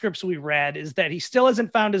both of the scripts we read is that he still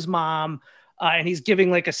hasn't found his mom. And he's giving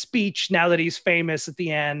like a speech now that he's famous at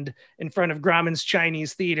the end in front of Grauman's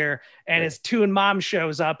Chinese Theater. And his Toon mom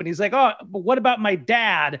shows up and he's like, oh, but what about my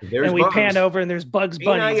dad? And we pan over and there's Bugs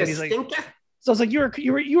Bunny. And he's like, so it's like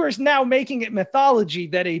you were now making it mythology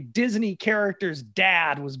that a Disney character's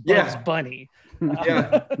dad was Bugs Bunny.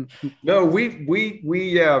 Yeah, no, I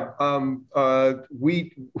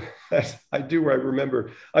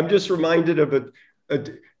remember. I'm just reminded of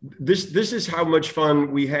this is how much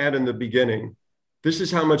fun we had in the beginning. I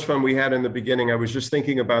was just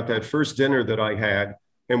thinking about that first dinner that I had,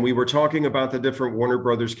 and we were talking about the different Warner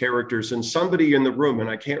Brothers characters, and somebody in the room, and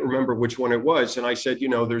I can't remember which one it was, and I said, you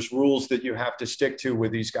know, there's rules that you have to stick to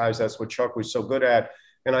with these guys. That's what Chuck was so good at.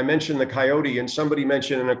 And I mentioned the Coyote, and somebody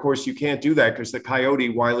mentioned, and of course you can't do that because the Coyote,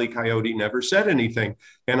 Wile E. Coyote, never said anything.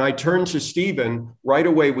 And I turned to Steven right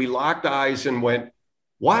away. We locked eyes and went,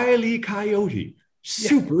 Wile E. Coyote.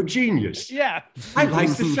 super genius. Yeah. I like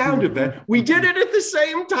the sound of that. We did it at the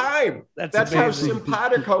same time. That's how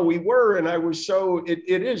simpatico we were. And I was so,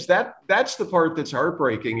 that's the part that's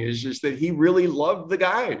heartbreaking is that he really loved the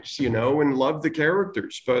guys, and loved the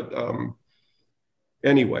characters. But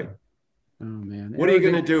anyway. Oh man, what are you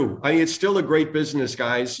going to do? I mean, it's still a great business,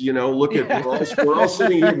 guys. Look at we're all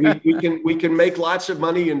sitting here. We can make lots of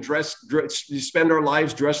money and spend our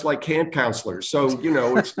lives dressed like camp counselors. So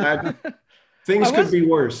it's not. Things could be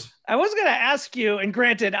worse. I was going to ask you, and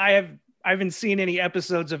granted, I haven't seen any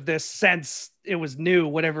episodes of this since it was new,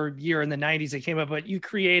 whatever year in the 90s it came up. But you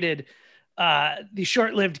created the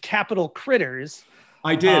short-lived Capital Critters.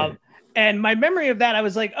 I did. And my memory of that, I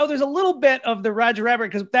was like, oh, there's a little bit of the Roger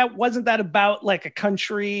Rabbit, because wasn't that about like a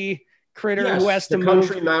country critter who has to move?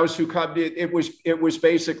 Country mouse who come. It was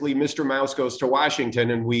basically Mr. Mouse Goes to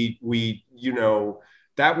Washington, and we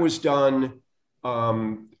that was done.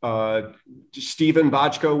 Stephen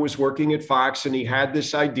Bochco was working at Fox, and he had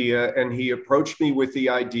this idea, and he approached me with the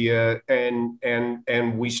idea,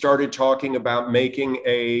 and we started talking about making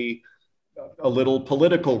a little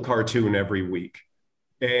political cartoon every week.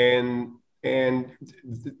 And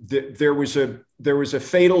there was a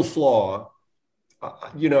fatal flaw.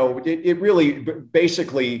 It really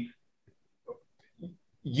basically,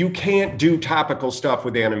 you can't do topical stuff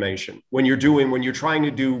with animation. When you're trying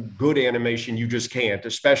to do good animation, you just can't,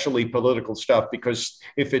 especially political stuff, because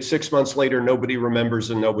if it's 6 months later, nobody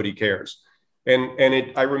remembers and nobody cares.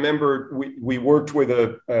 I remember we worked with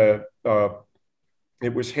it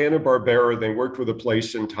was Hanna-Barbera. They worked with a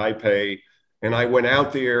place in Taipei. And I went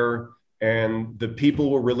out there, and the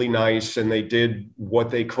people were really nice, and they did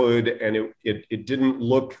what they could. And it didn't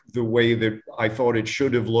look the way that I thought it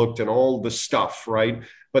should have looked, and all the stuff, right?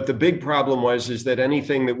 But the big problem is that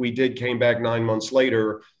anything that we did came back 9 months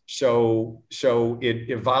later. So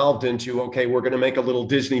it evolved into, okay, we're going to make a little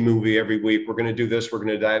Disney movie every week. We're going to do this, we're going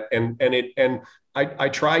to do that. And I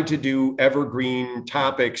tried to do evergreen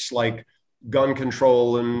topics like gun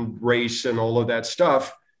control and race and all of that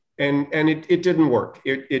stuff. And it didn't work.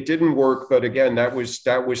 It didn't work. But again, that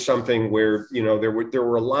was something where, there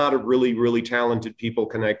were a lot of really, really talented people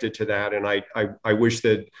connected to that. And I wish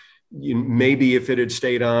that maybe if it had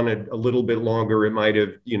stayed on a little bit longer, it might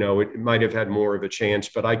have had more of a chance.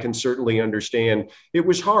 But I can certainly understand it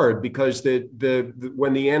was hard, because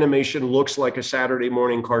when the animation looks like a Saturday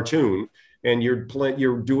morning cartoon, and you're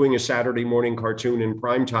doing a Saturday morning cartoon in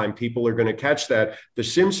primetime, people are going to catch that. The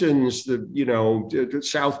Simpsons, the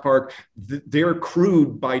South Park, they're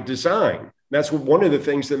crude by design. That's one of the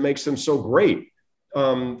things that makes them so great.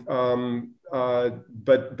 But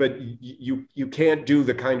you can't do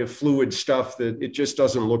the kind of fluid stuff that it just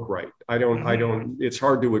doesn't look right. I don't. It's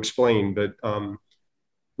hard to explain, but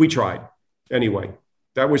we tried anyway.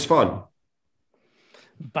 That was fun.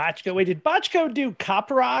 Bochco. Wait, did Bochco do Cop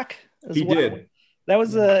Rock? He did. That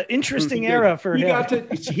was an interesting era for him.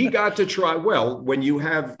 He got to try. Well, when you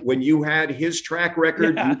had his track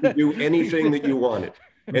record, you could do anything that you wanted.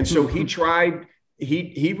 And so he tried.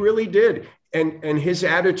 He really did. And his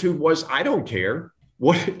attitude was, I don't care.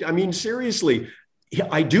 Seriously,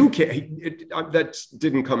 I do care. That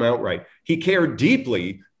didn't come out right. He cared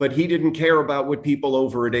deeply, but he didn't care about what people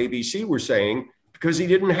over at ABC were saying, because he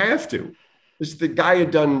didn't have to. The guy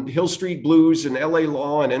had done Hill Street Blues and LA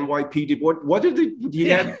Law and NYPD. What did he he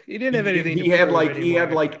didn't have anything. He had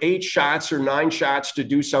like 8 shots or 9 shots to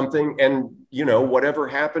do something, and whatever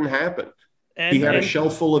happened. And he had a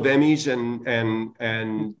shelf full of Emmys, and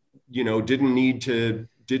didn't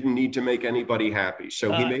need to make anybody happy.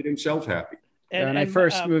 So he made himself happy. When I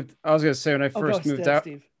first moved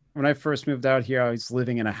out here, I was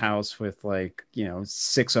living in a house with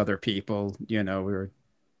 6 other people. We were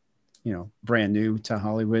brand new to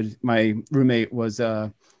Hollywood. My roommate was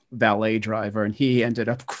a valet driver, and he ended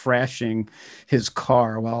up crashing his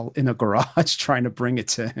car while in a garage trying to bring it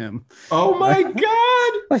to him. Oh my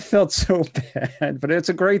God. I felt so bad, but it's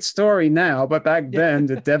a great story now. But back then,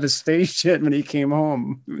 the devastation when he came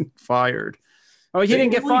home, fired. Oh, he didn't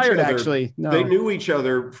get fired, actually. No. They knew each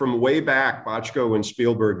other from way back, Bochco and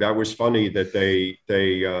Spielberg. That was funny that they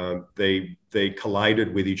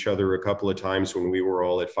collided with each other a couple of times when we were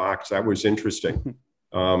all at Fox. That was interesting.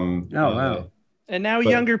 Wow. And now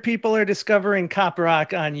younger people are discovering Cop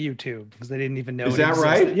Rock on YouTube because they didn't even know. Is that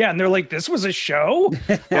right? Yeah. And they're like, this was a show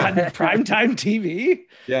on primetime TV.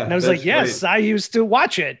 Yeah. And I was like, yes, I used to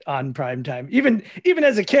watch it on primetime. Even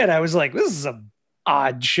as a kid, I was like, this is a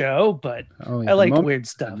odd show, but I like weird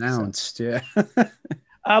stuff. Announced, yeah.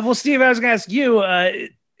 Well, Steve, I was going to ask you,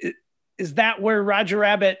 is that where Roger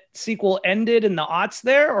Rabbit sequel ended in the aughts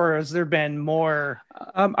there, or has there been more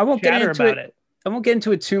I won't get into about it? I won't get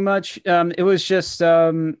into it too much. It was just,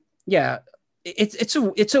 yeah,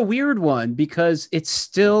 it's a weird one because it's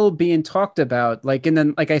still being talked about. Like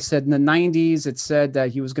I said, in the 90s, it said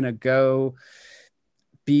that he was going to go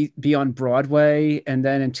be on Broadway. And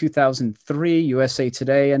then in 2003, USA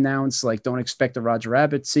Today announced, like, don't expect a Roger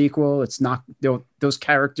Rabbit sequel. It's not, those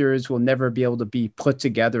characters will never be able to be put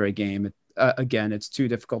together again. It's too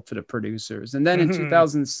difficult for the producers. And then in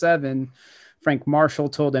 2007, Frank Marshall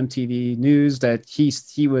told MTV News that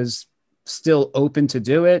he was still open to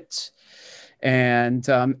do it. And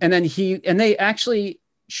then they actually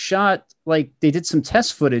shot, like, they did some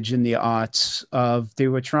test footage in the aughts of, they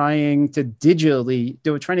were trying to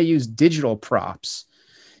use digital props,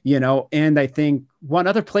 and I think one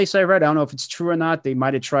other place I read, I don't know if it's true or not, they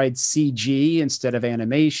might have tried CG instead of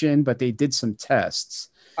animation, but they did some tests.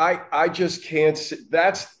 I just can't see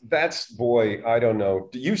that's boy, I don't know.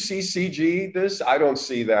 Do you see CG this? I don't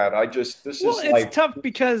see that. It's tough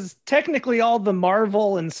because technically all the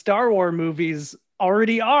Marvel and Star Wars movies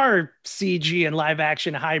already are CG and live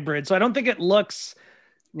action hybrid. So I don't think it looks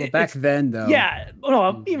back then though. Yeah.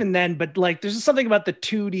 No, even then, but like there's just something about the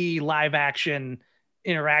 2D live action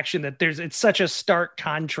interaction that it's such a stark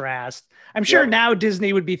contrast. I'm sure now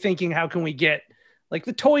Disney would be thinking, how can we get like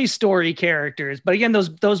the Toy Story characters? But again,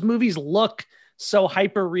 those movies look so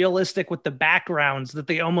hyper realistic with the backgrounds that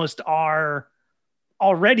they almost are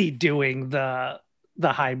already doing the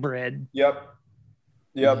hybrid. Yep.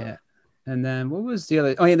 Yeah. And then what was the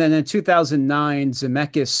other? Oh, and then in 2009,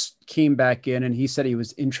 Zemeckis came back in and he said he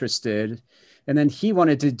was interested. And then he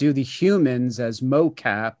wanted to do the humans as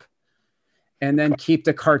mocap and then keep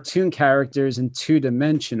the cartoon characters in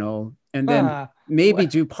 2-dimensional. And then maybe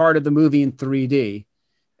do part of the movie in 3D.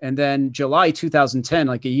 And then July 2010,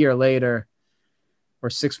 like a year later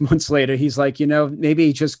or 6 months later, he's like,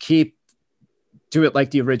 maybe just do it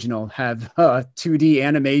like the original, have 2D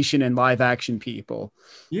animation and live action people.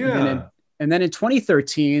 Yeah. And then in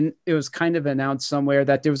 2013, it was kind of announced somewhere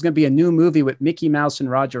that there was going to be a new movie with Mickey Mouse and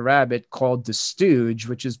Roger Rabbit called The Stooge,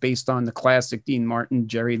 which is based on the classic Dean Martin,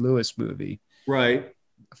 Jerry Lewis movie. Right.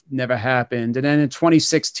 Never happened. And then in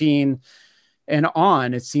 2016 and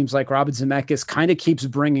on, it seems like Robert Zemeckis kind of keeps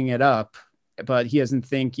bringing it up, but he doesn't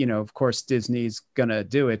think, of course, Disney's going to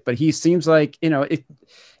do it. But he seems like,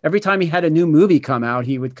 every time he had a new movie come out,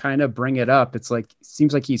 he would kind of bring it up. It's like,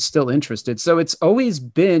 seems like he's still interested. So it's always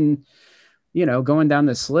been, going down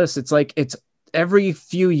this list. It's like, it's every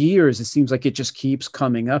few years, it seems like it just keeps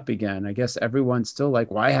coming up again. I guess everyone's still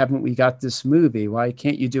like, why haven't we got this movie? Why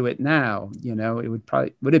can't you do it now?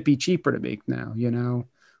 Would it be cheaper to make now,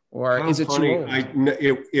 or How is it funny. too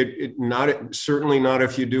old? Certainly not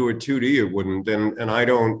if you do it 2D, it wouldn't. And I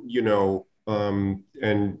don't,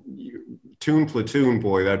 Toon Platoon,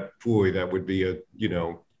 that would be a,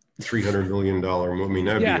 $300 million movie. I mean,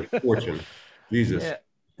 that'd be a fortune. Jesus. Yeah.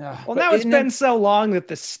 Well, now it's been so long that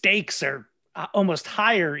the stakes are almost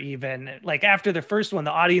higher even. Like after the first one,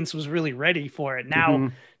 the audience was really ready for it.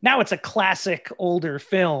 Now it's a classic older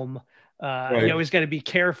film. Right. You always got to be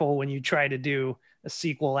careful when you try to do a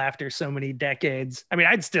sequel after so many decades. I mean,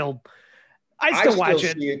 I still watch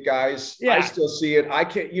it. See it, guys. Yeah. I still see it. I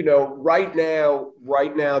can't, right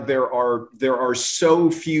now there are so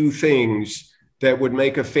few things that would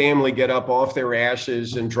make a family get up off their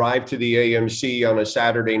asses and drive to the AMC on a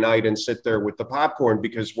Saturday night and sit there with the popcorn,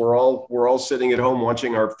 because we're all sitting at home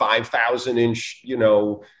watching our 5,000 inch,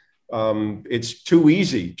 it's too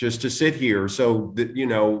easy just to sit here. So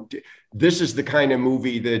this is the kind of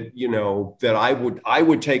movie that, that I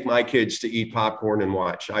would take my kids to eat popcorn and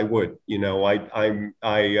watch. I would,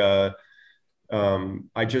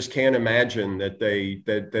 I just can't imagine that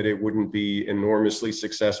it wouldn't be enormously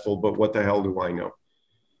successful, but what the hell do I know?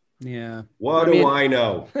 Yeah. What do I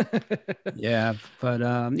know? Yeah. But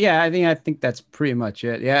I think that's pretty much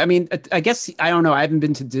it. Yeah. I mean, I guess, I don't know. I haven't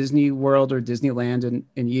been to Disney World or Disneyland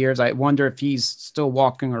in years. I wonder if he's still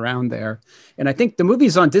walking around there. And I think the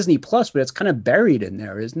movie's on Disney Plus, but it's kind of buried in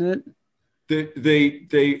there, isn't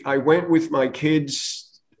it? I went with my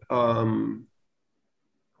kids,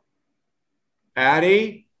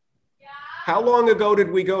 Addie, how long ago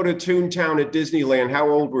did we go to Toontown at Disneyland? How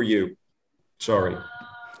old were you? Sorry.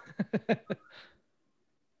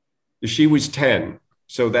 She was 10.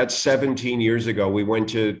 So that's 17 years ago. We went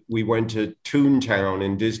to Toontown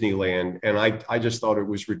in Disneyland. And I just thought it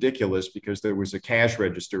was ridiculous because there was a cash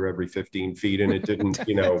register every 15 feet and it didn't,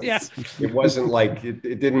 it wasn't like,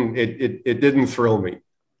 it didn't thrill me.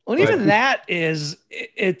 Well, even that is,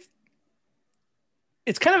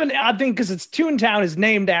 it's kind of an odd thing because Toontown is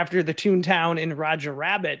named after the Toontown in Roger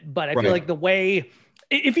Rabbit, but I feel like the way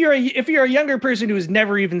if you're a younger person who has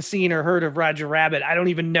never even seen or heard of Roger Rabbit, I don't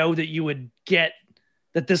even know that you would get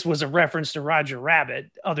that this was a reference to Roger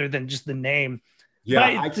Rabbit other than just the name.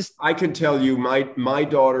 Yeah, I can tell you my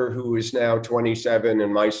daughter, who is now 27,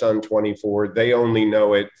 and my son 24, they only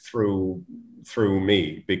know it through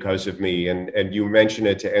me, because of me. And you mention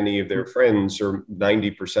it to any of their friends, or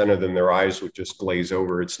 90% of them, their eyes would just glaze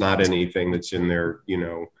over. It's not anything that's in their,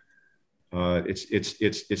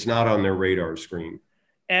 it's not on their radar screen.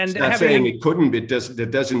 And it's not saying it couldn't be. That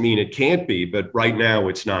doesn't mean it can't be, but right now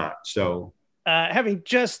it's not. So having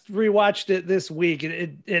just rewatched it this week,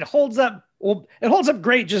 it holds up. Well, it holds up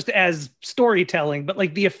great just as storytelling, but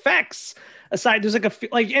like the effects aside, there's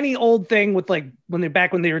like any old thing with like when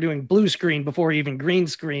they were doing blue screen before even green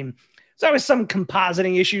screen. So there was some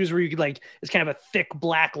compositing issues where you could like, it's kind of a thick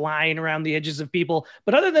black line around the edges of people.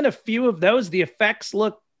 But other than a few of those, the effects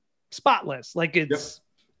look spotless. Like it's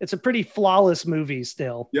a pretty flawless movie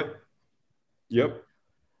still. Yep.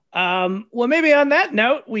 Well, maybe on that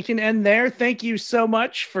note, we can end there. Thank you so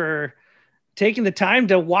much for taking the time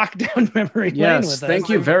to walk down memory lane with us. Thank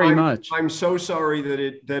you very much. I'm so sorry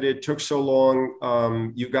that it took so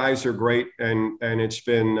long. You guys are great, and it's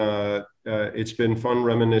been fun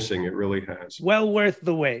reminiscing. It really has. Well worth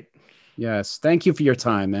the wait. Yes, thank you for your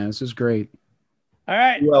time, man. This was great. All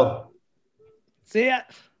right. Well, see ya.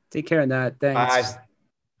 Take care, Nat. Thanks. Bye.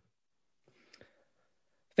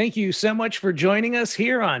 Thank you so much for joining us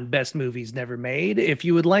here on Best Movies Never Made. If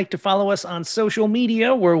you would like to follow us on social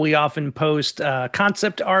media, where we often post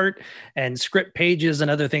concept art and script pages and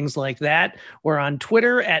other things like that, we're on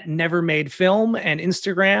Twitter at Never Made Film and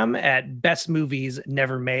Instagram at Best Movies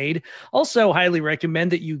Never Made. Also, highly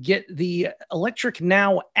recommend that you get the Electric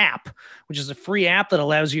Now app, which is a free app that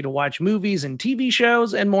allows you to watch movies and TV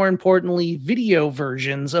shows, and more importantly, video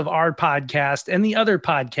versions of our podcast and the other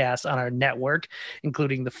podcasts on our network,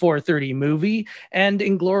 including the 430 movie and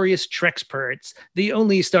Inglorious Trexperts, the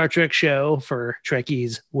only Star Trek show for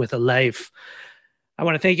Trekkies with a life. I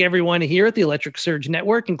want to thank everyone here at the Electric Surge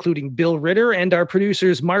Network, including Bill Ritter and our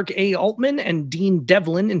producers Mark A. Altman and Dean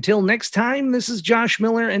Devlin. Until next time, this is Josh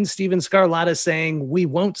Miller and Steven Scarlatta saying we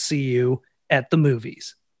won't see you at the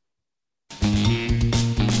movies.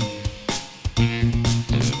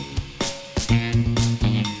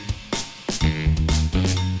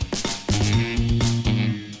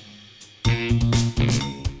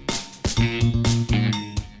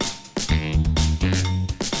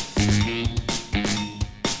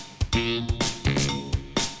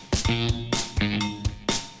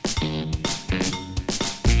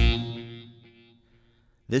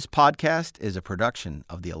 This podcast is a production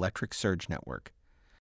of the Electric Surge Network.